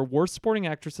nominated for Worst Supporting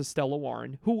Actress Estella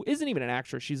Warren, who isn't even an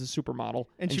actress. She's a supermodel,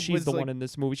 and she's the one in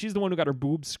this movie. She's the one who got her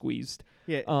boobs squeezed.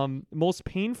 Yeah. Most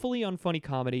painfully unfunny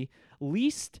comedy,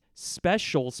 least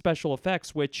special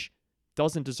effects, which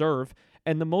doesn't deserve,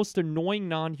 and the most annoying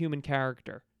non-human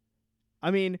character. I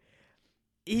mean,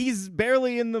 he's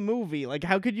barely in the movie. Like,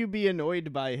 how could you be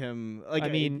annoyed by him? Like, I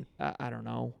mean, I don't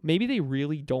know. Maybe they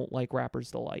really don't like Rapper's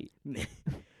Delight.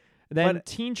 Then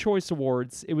Teen Choice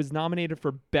Awards, it was nominated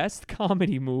for Best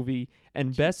Comedy Movie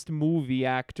and Best Movie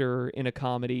Actor in a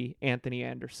Comedy, Anthony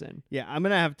Anderson. Yeah, I'm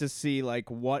going to have to see like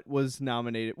what was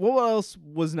nominated. What else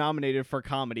was nominated for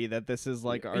comedy that this is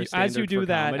like our standard As you do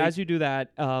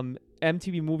that, comedy?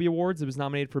 MTV Movie Awards, it was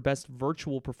nominated for Best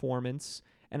Virtual Performance.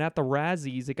 And at the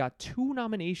Razzies, it got 2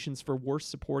 nominations for Worst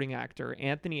Supporting Actor,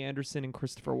 Anthony Anderson and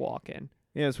Christopher Walken.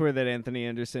 Yeah, it's weird that Anthony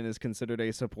Anderson is considered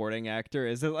a supporting actor.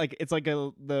 Is it like it's like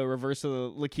the reverse of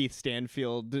Lakeith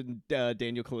Stanfield,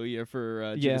 Daniel Kaluuya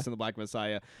for Judas and the Black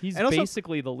Messiah. He's and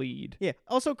basically the lead. Yeah.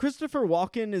 Also, Christopher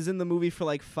Walken is in the movie for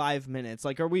like 5 minutes.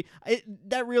 Like,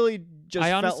 that really just? I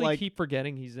felt honestly like keep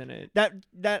forgetting he's in it.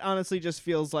 That honestly just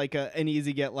feels like an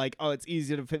easy get. Like, it's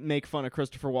easy to make fun of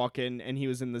Christopher Walken, and he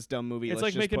was in this dumb movie. It's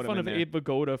Let's like just making put fun him of in Abe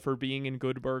Vigoda for being in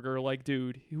Good Burger. Like,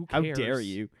 dude, who cares? How dare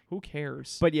you? Who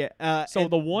cares? But yeah. So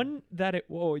the one that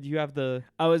you have the.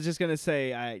 I was just gonna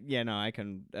say, I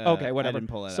can. Okay, whatever. I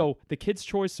didn't pull that so up. the Kids'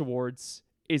 Choice Awards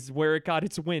is where it got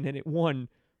its win, and it won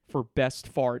for Best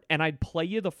Fart. And I'd play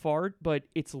you the fart, but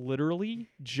it's literally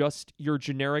just your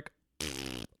generic,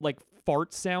 like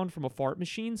fart sound from a fart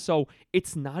machine. So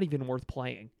it's not even worth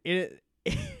playing.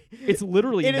 It's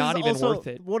literally not even worth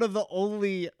it. One of the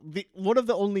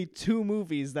only 2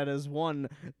 movies that has won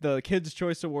the Kids'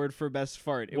 Choice Award for Best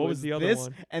Fart. What was the other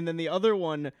one? And then the other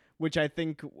one, which I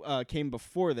think came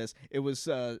before this, it was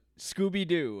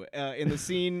Scooby-Doo in the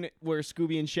scene where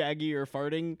Scooby and Shaggy are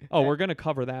farting. Oh, we're gonna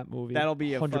cover that movie. That'll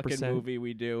be a 100%. fucking movie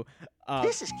we do.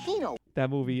 This is Kino. That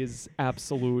movie is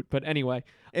absolute. But anyway,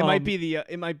 It might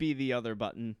be the other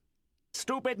button.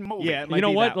 Stupid movie. Yeah, it might you know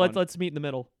be what? that one. Let's meet in the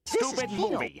middle. Stupid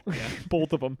movie.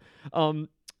 Both of them.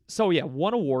 So yeah,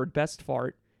 one award, best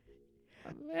fart.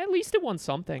 At least it won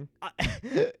something.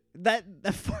 That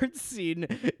fart scene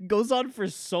goes on for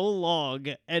so long,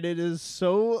 and it is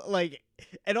so like,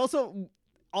 and also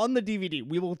on the DVD,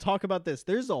 we will talk about this.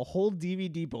 There's a whole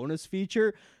DVD bonus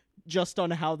feature just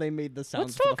on how they made the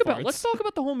sounds. Let's talk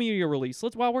about the home media release.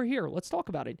 While we're here, let's talk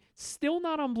about it. Still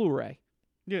not on Blu-ray.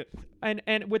 Yeah. And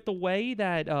with the way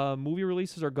that movie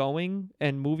releases are going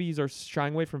and movies are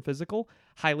shying away from physical,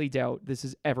 highly doubt this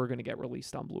is ever going to get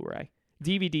released on Blu-ray.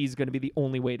 DVD is going to be the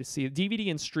only way to see it. DVD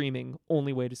and streaming,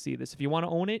 only way to see this. If you want to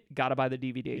own it, gotta buy the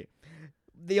DVD.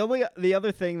 The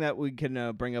other thing that we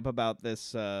can bring up about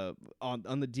this on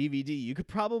the DVD, you could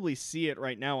probably see it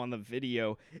right now on the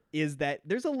video, is that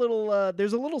there's a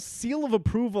little seal of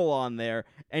approval on there,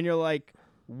 and you're like,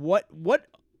 what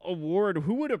award?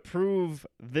 Who would approve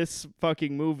this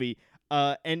fucking movie?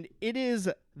 And it is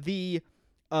the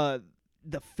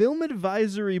Film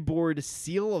Advisory Board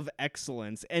Seal of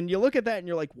Excellence. And you look at that and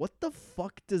you're like, what the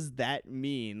fuck does that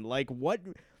mean? Like, what?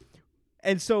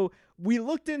 And so we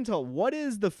looked into what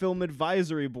is the Film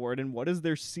Advisory Board and what does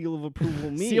their seal of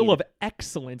approval mean? Seal of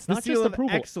excellence, not seal just of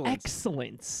approval.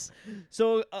 Excellence.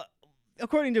 So,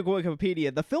 according to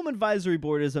Wikipedia, the Film Advisory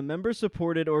Board is a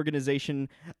member-supported organization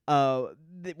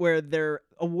where their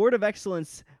award of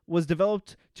excellence was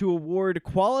developed to award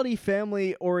quality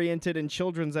family-oriented and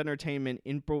children's entertainment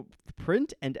in both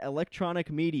print and electronic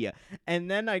media.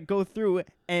 And then I go through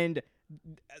and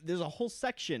there's a whole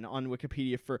section on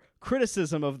Wikipedia for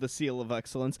criticism of the Seal of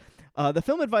Excellence. The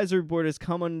Film Advisory Board has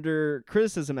come under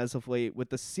criticism as of late with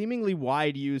the seemingly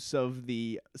wide use of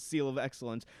the Seal of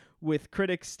Excellence, with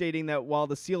critics stating that while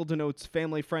the seal denotes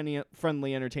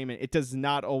family-friendly entertainment, it does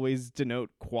not always denote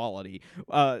quality.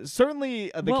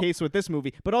 Certainly the case with this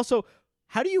movie, but also,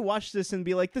 how do you watch this and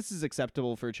be like, this is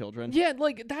acceptable for children? Yeah,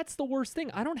 like, that's the worst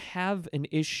thing. I don't have an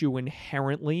issue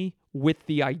inherently with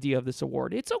the idea of this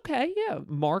award. It's okay, yeah,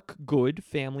 mark good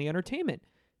family entertainment.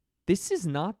 This is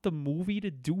not the movie to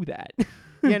do that.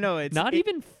 Yeah, no, it's not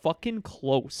even fucking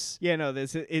close. Yeah, no,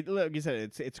 like you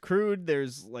said, it's crude.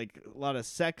 There's like a lot of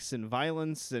sex and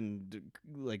violence and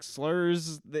like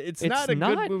slurs. It's not a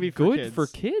good movie for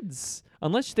kids.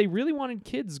 Unless they really wanted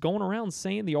kids going around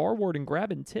saying the R word and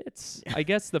grabbing tits. I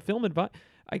guess the Film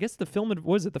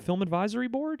Advisory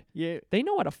Board? Yeah. They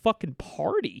know how to fucking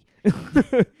party.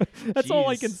 That's all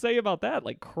I can say about that.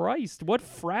 Like, Christ, what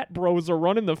frat bros are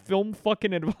running the Film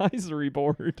fucking Advisory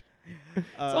Board? It's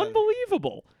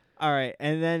unbelievable. All right,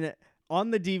 and then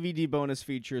on the DVD bonus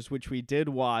features, which we did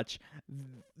watch,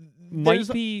 might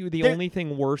be the only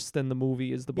thing worse than the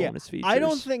movie is the bonus features. I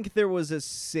don't think there was a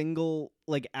single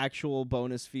like actual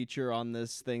bonus feature on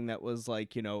this thing that was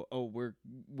like, you know, oh,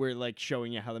 we're like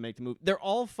showing you how to make the movie. They're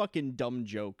all fucking dumb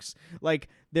jokes. Like,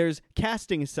 there's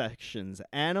casting sections,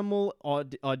 animal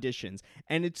auditions,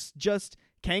 and it's just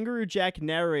Kangaroo Jack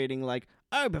narrating like,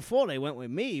 oh, before they went with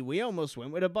me, we almost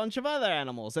went with a bunch of other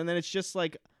animals. And then it's just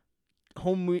like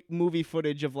home movie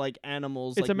footage of like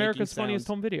animals. It's like, America's Funniest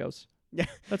Home Videos. Yeah.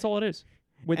 That's all it is.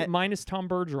 With minus Tom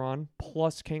Bergeron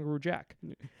plus Kangaroo Jack.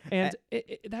 And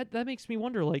that makes me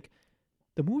wonder, like,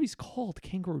 the movie's called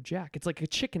Kangaroo Jack. It's like a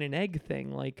chicken and egg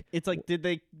thing. Like, it's like,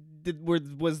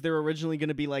 was there originally going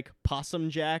to be like Possum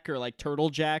Jack or like Turtle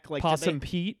Jack? Like Possum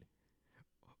Pete?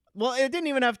 Well, it didn't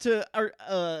even have to.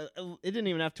 It didn't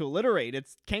even have to alliterate.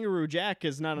 It's Kangaroo Jack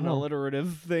is not an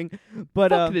alliterative thing.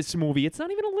 But fuck this movie. It's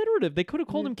not even alliterative. They could have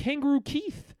called him Kangaroo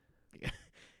Keith.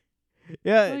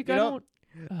 Yeah, like, I don't.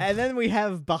 And then we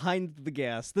have Behind the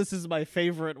Gas. This is my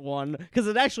favorite one because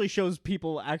it actually shows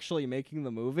people actually making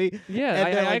the movie. Yeah,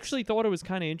 I actually thought it was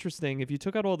kind of interesting. If you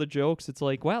took out all the jokes, it's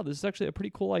like, wow, this is actually a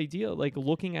pretty cool idea. Like,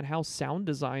 looking at how sound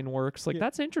design works, like,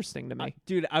 that's interesting to me.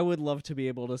 Dude, I would love to be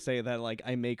able to say that, like,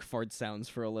 I make fart sounds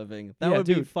for a living. That would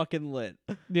be fucking lit.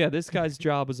 Yeah, this guy's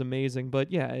job was amazing,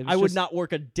 but yeah. I would not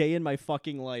work a day in my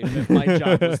fucking life if my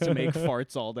job was to make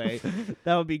farts all day.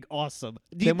 That would be awesome.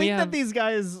 Do you think that these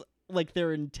guys, like,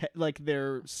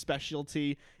 their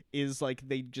specialty is like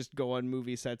they just go on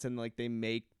movie sets and like they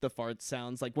make the fart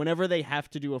sounds? Like, whenever they have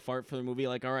to do a fart for the movie,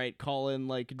 like, all right, call in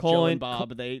Joe and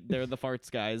Bob, they're the farts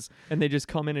guys, and they just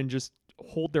come in and just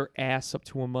hold their ass up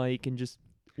to a mic and just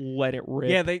let it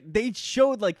rip. Yeah, they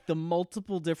showed like the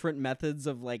multiple different methods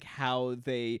of like how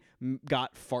they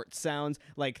got fart sounds.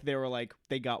 Like, they were like,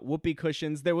 they got whoopee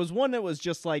cushions. There was one that was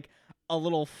just like a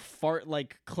little fart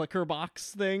like clicker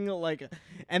box thing, like,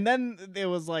 and then it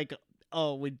was like,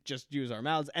 oh, we just use our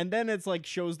mouths, and then it's like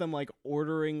shows them like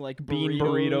ordering like bean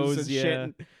burritos and yeah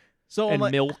shit. So I'm and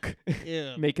like- milk,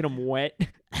 Yeah. making them wet.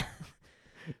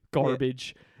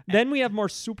 Garbage. Then we have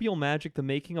Marsupial Magic: The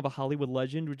Making of a Hollywood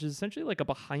Legend, which is essentially like a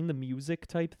behind the music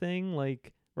type thing,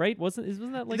 like right? Wasn't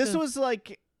that like this was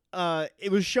like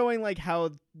it was showing like how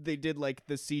they did like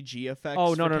the CG effects.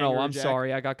 Oh no for no no! Kangaroo I'm Jack.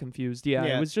 sorry, I got confused. Yeah,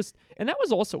 Yeah. it was just, and that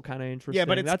was also kind of interesting.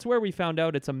 but it's- that's where we found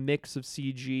out it's a mix of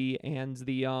CG and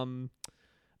the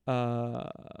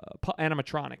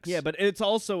animatronics. Yeah, but it's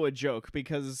also a joke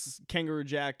because Kangaroo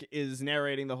Jack is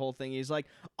narrating the whole thing. He's like,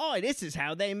 "Oh, this is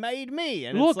how they made me."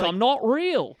 And look, it's like, I'm not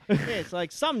real. yeah, it's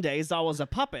like some days I was a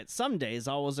puppet, some days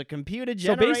I was a computer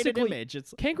So generated basically, image.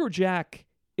 It's Kangaroo Jack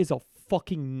is a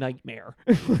fucking nightmare.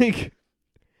 Like,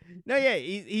 no, yeah,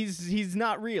 he's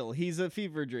not real. He's a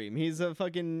fever dream. He's a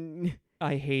fucking.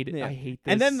 I hate it. Yeah. I hate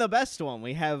this. And then the best one,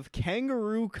 we have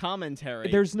Kangaroo commentary.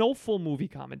 There's no full movie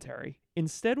commentary.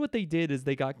 Instead, what they did is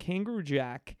they got Kangaroo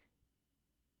Jack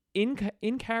in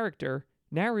character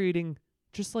narrating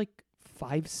just like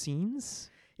 5 scenes.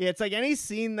 Yeah, it's like any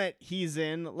scene that he's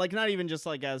in, like not even just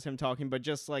like as him talking, but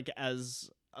just like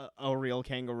as a real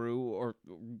kangaroo or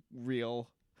real.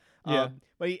 Yeah.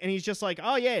 And he's just like,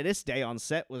 "Oh yeah, this day on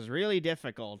set was really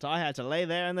difficult. I had to lay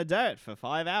there in the dirt for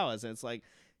 5 hours." And it's like,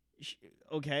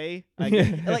 okay,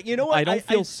 like you know what? I don't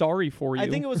feel sorry for you. I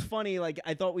think it was funny. Like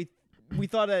I thought we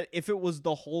thought that if it was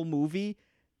the whole movie,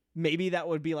 maybe that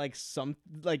would be like some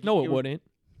like. No, it wouldn't.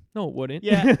 No, it wouldn't.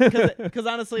 Yeah, because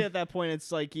honestly, at that point, it's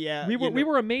like, yeah, we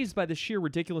were amazed by the sheer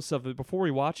ridiculous of it. Before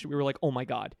we watched it, we were like, "Oh my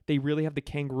god, they really have the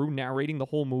kangaroo narrating the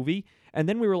whole movie." And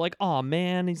then we were like, "Oh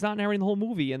man, he's not narrating the whole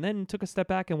movie." And then took a step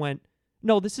back and went,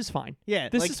 "No, this is fine. Yeah,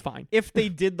 this like, is fine." If they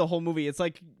did the whole movie, it's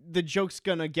like the joke's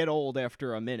gonna get old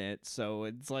after a minute. So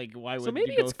it's like, why would? So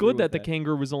maybe you go it's through good that with the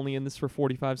kangaroo was only in this for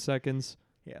 45 seconds.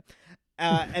 Yeah.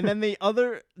 And then the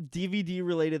other DVD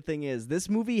related thing is this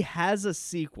movie has a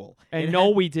sequel. And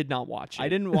no, we did not watch it. I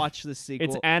didn't watch the sequel.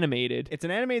 It's animated. It's an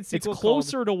animated sequel. It's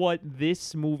closer to what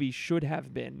this movie should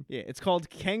have been. Yeah, it's called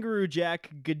Kangaroo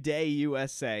Jack Good Day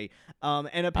USA.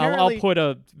 And apparently I'll put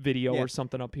a video or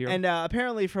something up here. And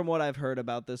apparently, from what I've heard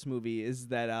about this movie, is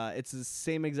that it's the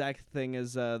same exact thing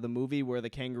as the movie where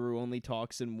the kangaroo only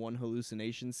talks in one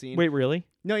hallucination scene. Wait, really?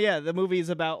 No, yeah, the movie is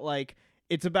about like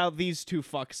it's about these two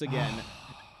fucks again.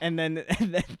 And then,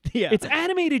 yeah. It's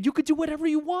animated. You could do whatever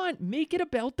you want. Make it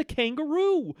about the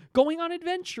kangaroo going on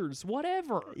adventures,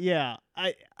 whatever. Yeah,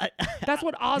 That's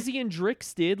what Ozzy and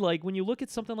Drix did. Like, when you look at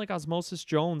something like Osmosis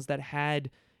Jones that had...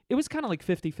 It was kind of like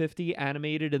 50-50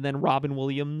 animated and then Robin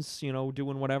Williams,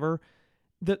 doing whatever.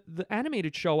 The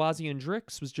animated show, Ozzy and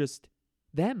Drix, was just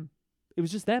them. It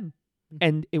was just them.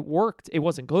 And it worked. It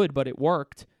wasn't good, but it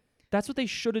worked. That's what they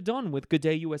should have done with Good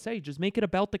Day USA. Just make it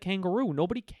about the kangaroo.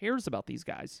 Nobody cares about these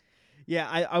guys. Yeah,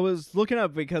 I was looking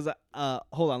up because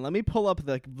hold on, let me pull up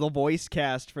the voice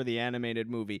cast for the animated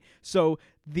movie. So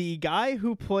the guy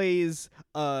who plays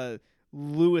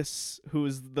Lewis,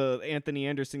 who's the Anthony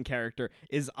Anderson character,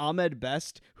 is Ahmed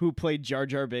Best, who played Jar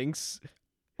Jar Binks.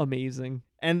 Amazing.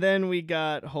 And then we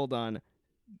got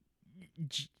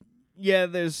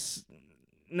there's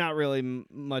not really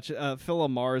much. Phil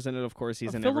Lamar's in it, of course.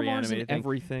 He's in Phil every Lamar's animated in thing.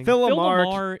 everything. Phil Phil Lamar,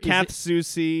 Lamar Kath is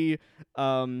Soucie,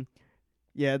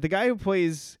 yeah, the guy who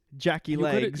plays Jackie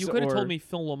Legs. You could have told me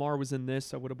Phil Lamar was in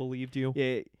this. I would have believed you.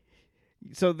 Yeah.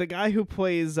 So the guy who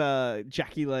plays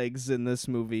Jackie Legs in this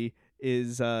movie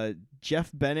is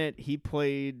Jeff Bennett. He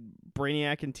played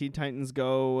Brainiac in Teen Titans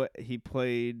Go. He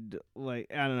played I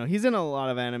don't know. He's in a lot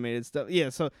of animated stuff. Yeah.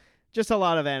 So. Just a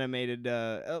lot of animated,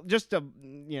 just a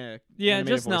Yeah, animated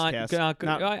just voice not.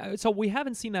 cast. So we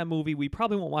haven't seen that movie. We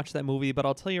probably won't watch that movie. But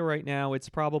I'll tell you right now, it's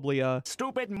probably a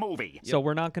stupid movie. So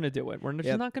we're not going to do it. We're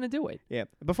just not going to do it. Yeah.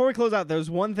 Before we close out, there's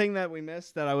one thing that we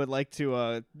missed that I would like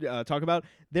to talk about.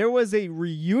 There was a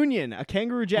reunion, a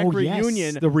Kangaroo Jack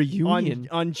reunion. The reunion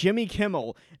on Jimmy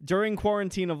Kimmel during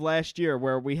quarantine of last year,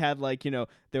 where we had there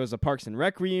was a Parks and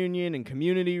Rec reunion and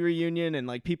Community reunion,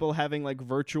 and people having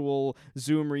virtual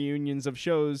Zoom reunions of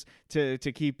shows to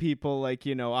keep people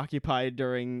occupied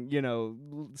during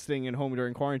staying at home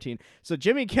during quarantine. So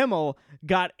Jimmy Kimmel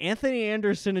got Anthony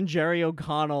Anderson and Jerry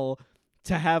O'Connell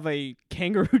to have a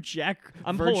Kangaroo Jack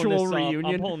virtual reunion.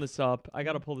 I'm pulling this up. I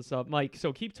got to pull this up, Mike.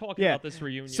 So keep talking about this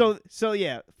reunion. So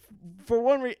yeah, for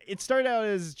one, it started out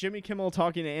as Jimmy Kimmel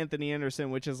talking to Anthony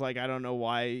Anderson, which is I don't know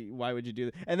why would you do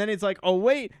that? And then it's oh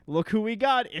wait, look who we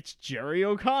got. It's Jerry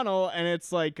O'Connell, and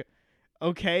it's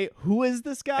okay, who is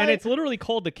this guy? And it's literally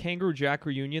called the Kangaroo Jack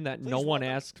reunion that no one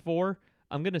asked for.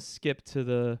 I'm gonna skip to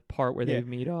the part where they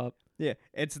meet up. Yeah,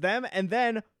 it's them, and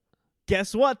then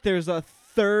guess what? There's a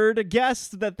third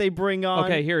guest that they bring on.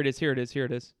 Okay, here it is. I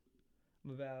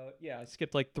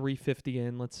skipped 350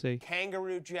 in. Let's see.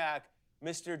 Kangaroo Jack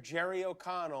Mr. Jerry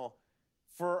O'Connell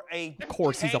for a Of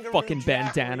course, he's a Kangaroo fucking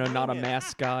Jack bandana, not a reunion.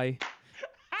 mask guy.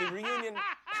 The reunion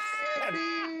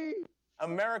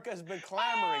America has been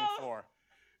clamoring for.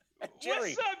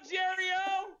 Jerry. What's up,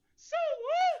 Jerry-O? So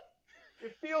what?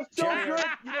 It feels so good.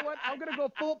 You know what? I'm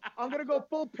gonna go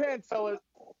full pants, fellas.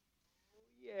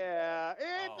 Yeah.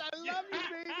 I love you,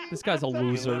 baby. This guy's a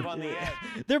loser. Live on the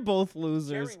edge. They're both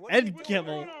losers. Jerry, what are you Ed doing?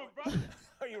 Kimmel.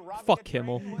 Are you robbing Fuck a train?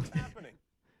 Kimmel. What's happening?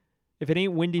 If it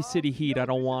ain't Windy City Heat, I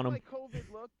don't want him.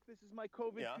 This is my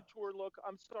COVID couture look.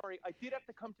 I'm sorry. I did have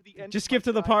to come to the end. Just of my skip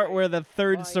to the part driveway. where the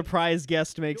third My surprise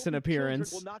guest makes an children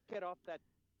appearance. will not get off that.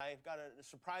 I've got a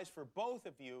surprise for both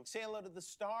of you. Say hello to the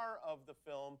star of the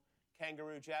film,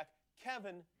 Kangaroo Jack,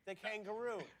 Kevin the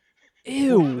Kangaroo.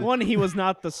 Ew. One, he was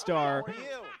not the star. How are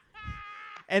you?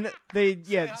 And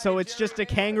so it's just a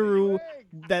kangaroo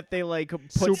that they like put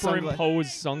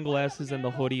Superimpose sunglasses and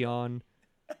the hoodie on.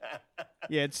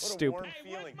 Yeah, it's What a stupid. warm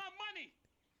feeling.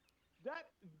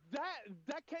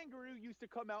 That kangaroo used to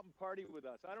come out and party with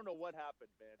us. I don't know what happened,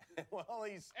 man. Well,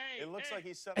 it looks like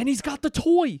he's And he's got the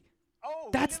toy. Oh,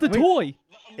 That's the Wait. toy.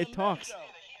 It talks.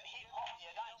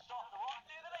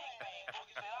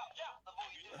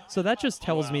 So that just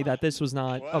tells me that this was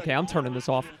not okay. I'm turning this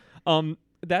off.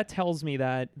 That tells me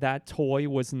that that toy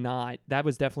was not. That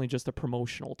was definitely just a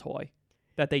promotional toy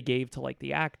that they gave to like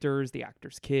the actors'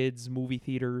 kids, movie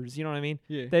theaters. You know what I mean?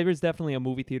 Yeah. There was definitely a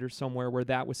movie theater somewhere where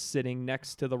that was sitting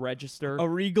next to the register. A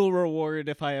regal reward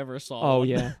if I ever saw Oh one.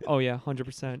 yeah,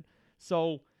 100%.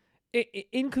 So,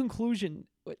 in conclusion,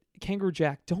 Kangaroo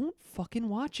Jack, don't fucking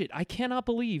watch it. I cannot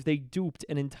believe they duped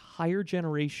an entire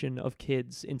generation of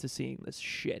kids into seeing this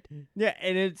shit. Yeah,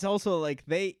 and it's also like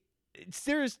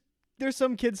there's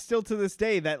some kids still to this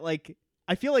day that like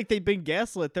I feel like they've been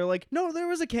gaslit. They're like, no, there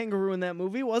was a kangaroo in that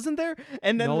movie, wasn't there?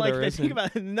 And then No, like there they isn't. think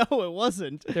about it, no, it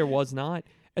wasn't. There was not.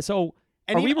 So,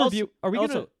 And are we even review? also- Are we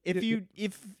also, gonna?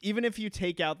 if you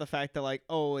take out the fact that like,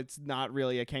 oh, it's not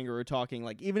really a kangaroo talking,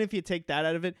 like even if you take that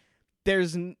out of it,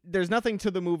 there's nothing to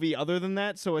the movie other than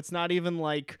that. So it's not even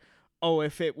like, oh,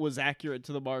 if it was accurate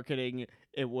to the marketing,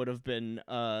 it would have been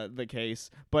the case.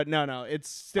 But no, it's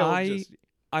still just.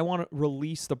 I want to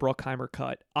release the Bruckheimer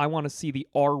cut. I want to see the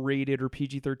R-rated or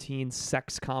PG-13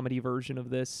 sex comedy version of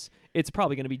this. It's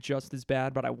probably going to be just as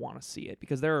bad, but I want to see it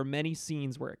because there are many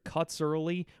scenes where it cuts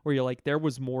early where you're like, there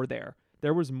was more there.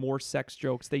 There was more sex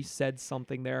jokes. They said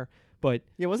something there, but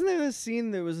Yeah, wasn't there this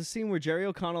scene? There was a scene where Jerry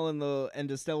O'Connell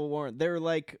and Estella Warren, they're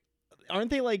like, aren't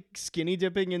they like skinny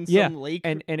dipping in some lake?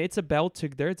 and it's about to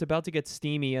get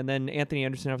steamy, and then Anthony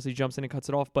Anderson obviously jumps in and cuts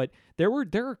it off. But there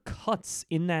are cuts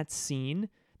in that scene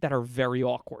that are very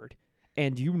awkward,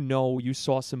 and you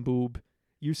saw some boob,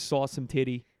 you saw some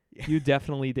titty, you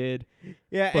definitely did.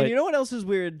 Yeah, But and you know what else is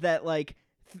weird? That like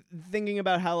thinking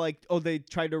about how like they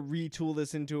tried to retool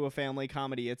this into a family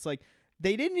comedy. It's like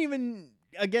they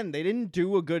didn't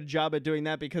do a good job at doing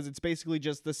that because it's basically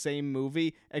just the same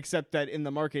movie, except that in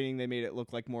the marketing they made it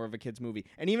look like more of a kid's movie.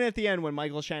 And even at the end when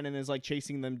Michael Shannon is like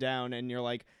chasing them down and you're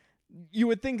like, you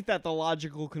would think that the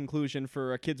logical conclusion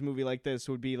for a kid's movie like this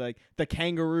would be like the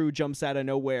kangaroo jumps out of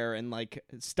nowhere and like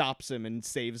stops him and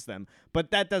saves them.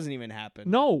 But that doesn't even happen.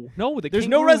 No, there's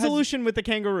no resolution with the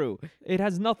kangaroo. It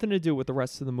has nothing to do with the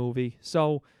rest of the movie.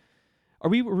 So, are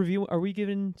we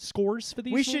giving scores for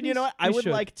these? We should, you movies? know what? I We would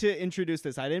should. like to introduce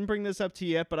this. I didn't bring this up to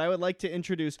you yet, but I would like to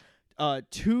introduce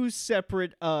two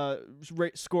separate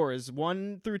scores,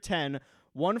 1 through 10,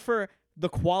 one for the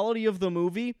quality of the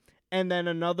movie, and then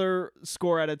another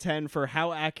score out of 10 for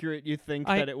how accurate you think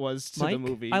that it was to Mike, the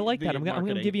movie. I like the that. I'm going to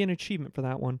marketing. give you an achievement for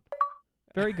that one.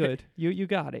 Very good. You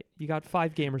got it. You got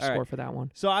 5 gamer All score right. for that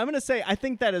one. So I'm gonna say I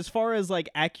think that as far as like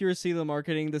accuracy of the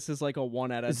marketing, this is like a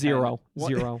 1 out of 10. Zero.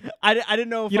 I didn't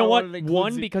know if You know I what? wanted to include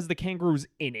One, because the kangaroo's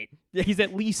in it. He's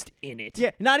at least in it.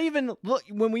 Yeah, not even look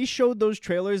when we showed those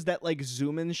trailers, that like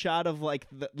zoom in shot of like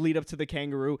the lead up to the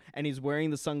kangaroo and he's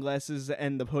wearing the sunglasses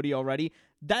and the hoodie already.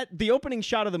 That the opening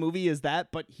shot of the movie is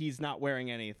that, but he's not wearing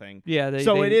anything. Yeah,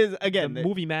 it is again the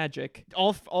movie magic.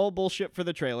 All bullshit for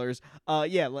the trailers.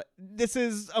 This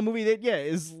is a movie that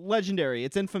is legendary.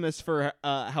 It's infamous for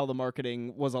how the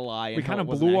marketing was a lie. We and how kind it of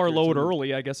wasn't blew our accurate to load the-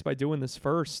 early, I guess, by doing this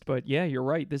first. But yeah, you're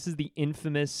right. This is the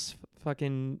infamous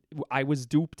fucking. I was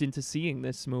duped into seeing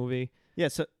this movie. Yeah,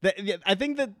 so I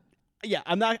think that. Yeah,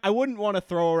 I wouldn't want to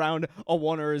throw around a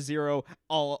 1 or a 0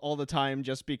 all the time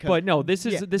just because. But no, this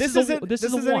is this is is a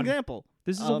an one. example.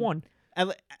 This is a 1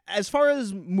 As far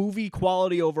as movie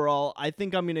quality overall, I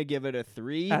think I'm gonna give it a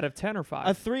 3 out of 10 or 5.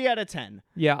 A 3 out of 10.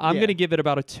 Yeah, I'm gonna give it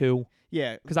about a 2.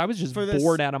 Yeah, because I was just for this,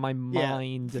 bored out of my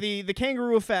mind. The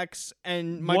kangaroo effects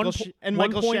and Michael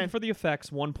one point Shannon for the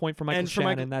effects, 1 point for Michael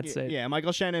Shannon. That's it. Yeah,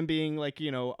 Michael Shannon being like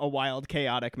a wild,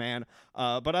 chaotic man.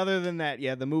 But other than that,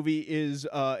 the movie is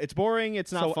it's boring.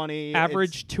 It's not funny.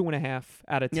 Average 2.5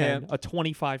 out of 10. A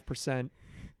 25%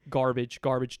 garbage.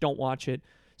 Don't watch it.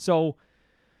 So.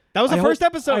 That was the first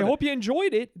episode. I hope you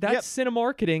enjoyed it. That's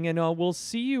Cinemarketing, and we'll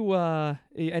see you.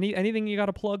 Anything you got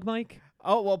to plug, Mike?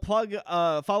 Oh,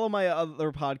 well, follow my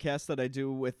other podcast that I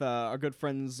do with our good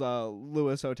friends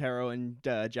Louis Otero and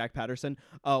Jack Patterson,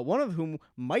 one of whom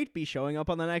might be showing up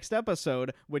on the next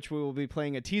episode, which we will be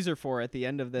playing a teaser for at the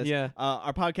end of this. Yeah.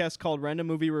 Our podcast called Random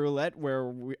Movie Roulette,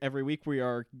 where every week we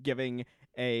are giving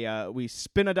we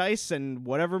spin a dice, and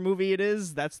whatever movie it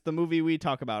is, that's the movie we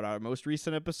talk about. Our most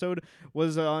recent episode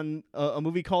was on a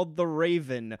movie called The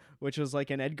Raven, which was like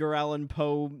an Edgar Allan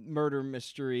Poe murder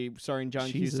mystery starring John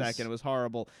Cusack, and it was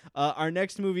horrible. Our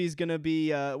next movie is going to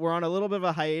be, we're on a little bit of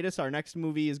a hiatus. Our next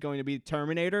movie is going to be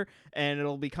Terminator, and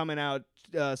it'll be coming out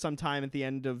sometime at the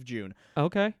end of June.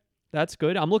 Okay, that's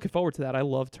good. I'm looking forward to that. I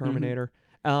love Terminator.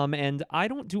 And I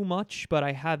don't do much, but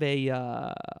I have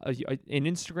an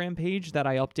Instagram page that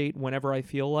I update whenever I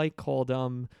feel like, called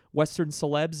Western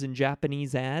Celebs and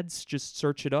Japanese Ads. Just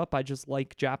search it up. I just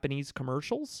like Japanese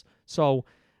commercials. So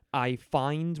I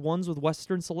find ones with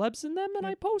Western celebs in them, and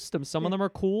I post them. Some of them are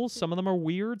cool. Some of them are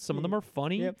weird. Some of them are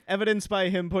funny. Yep. Evidenced by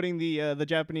him putting the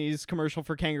Japanese commercial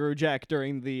for Kangaroo Jack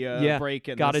during the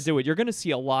break. Got to do it. You're going to see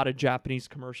a lot of Japanese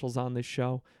commercials on this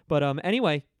show. But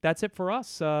anyway, that's it for us.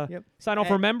 Sign off.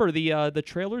 Remember, the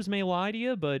trailers may lie to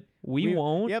you, but we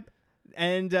won't. Yep.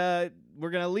 And we're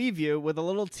going to leave you with a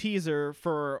little teaser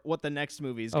for what the next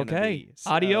movie is going to be.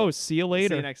 So, adios. See you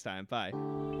later. See you next time. Bye.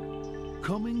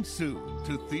 Coming soon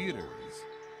to theaters.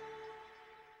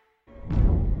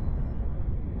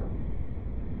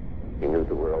 He knew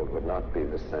the world would not be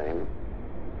the same.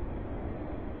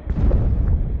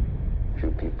 Few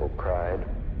people cried.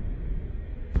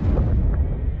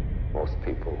 Most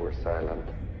people were silent.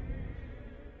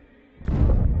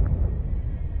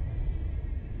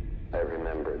 I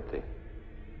remembered the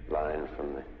line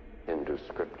from the Hindu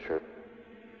scripture.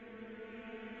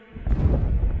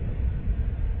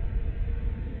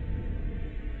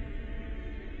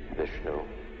 Vishnu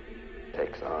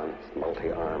takes on his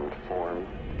multi-armed form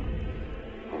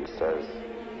and says,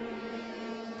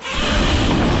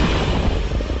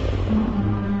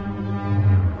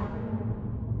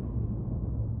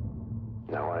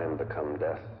 "Now I am become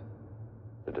death,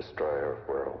 the destroyer of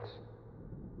worlds."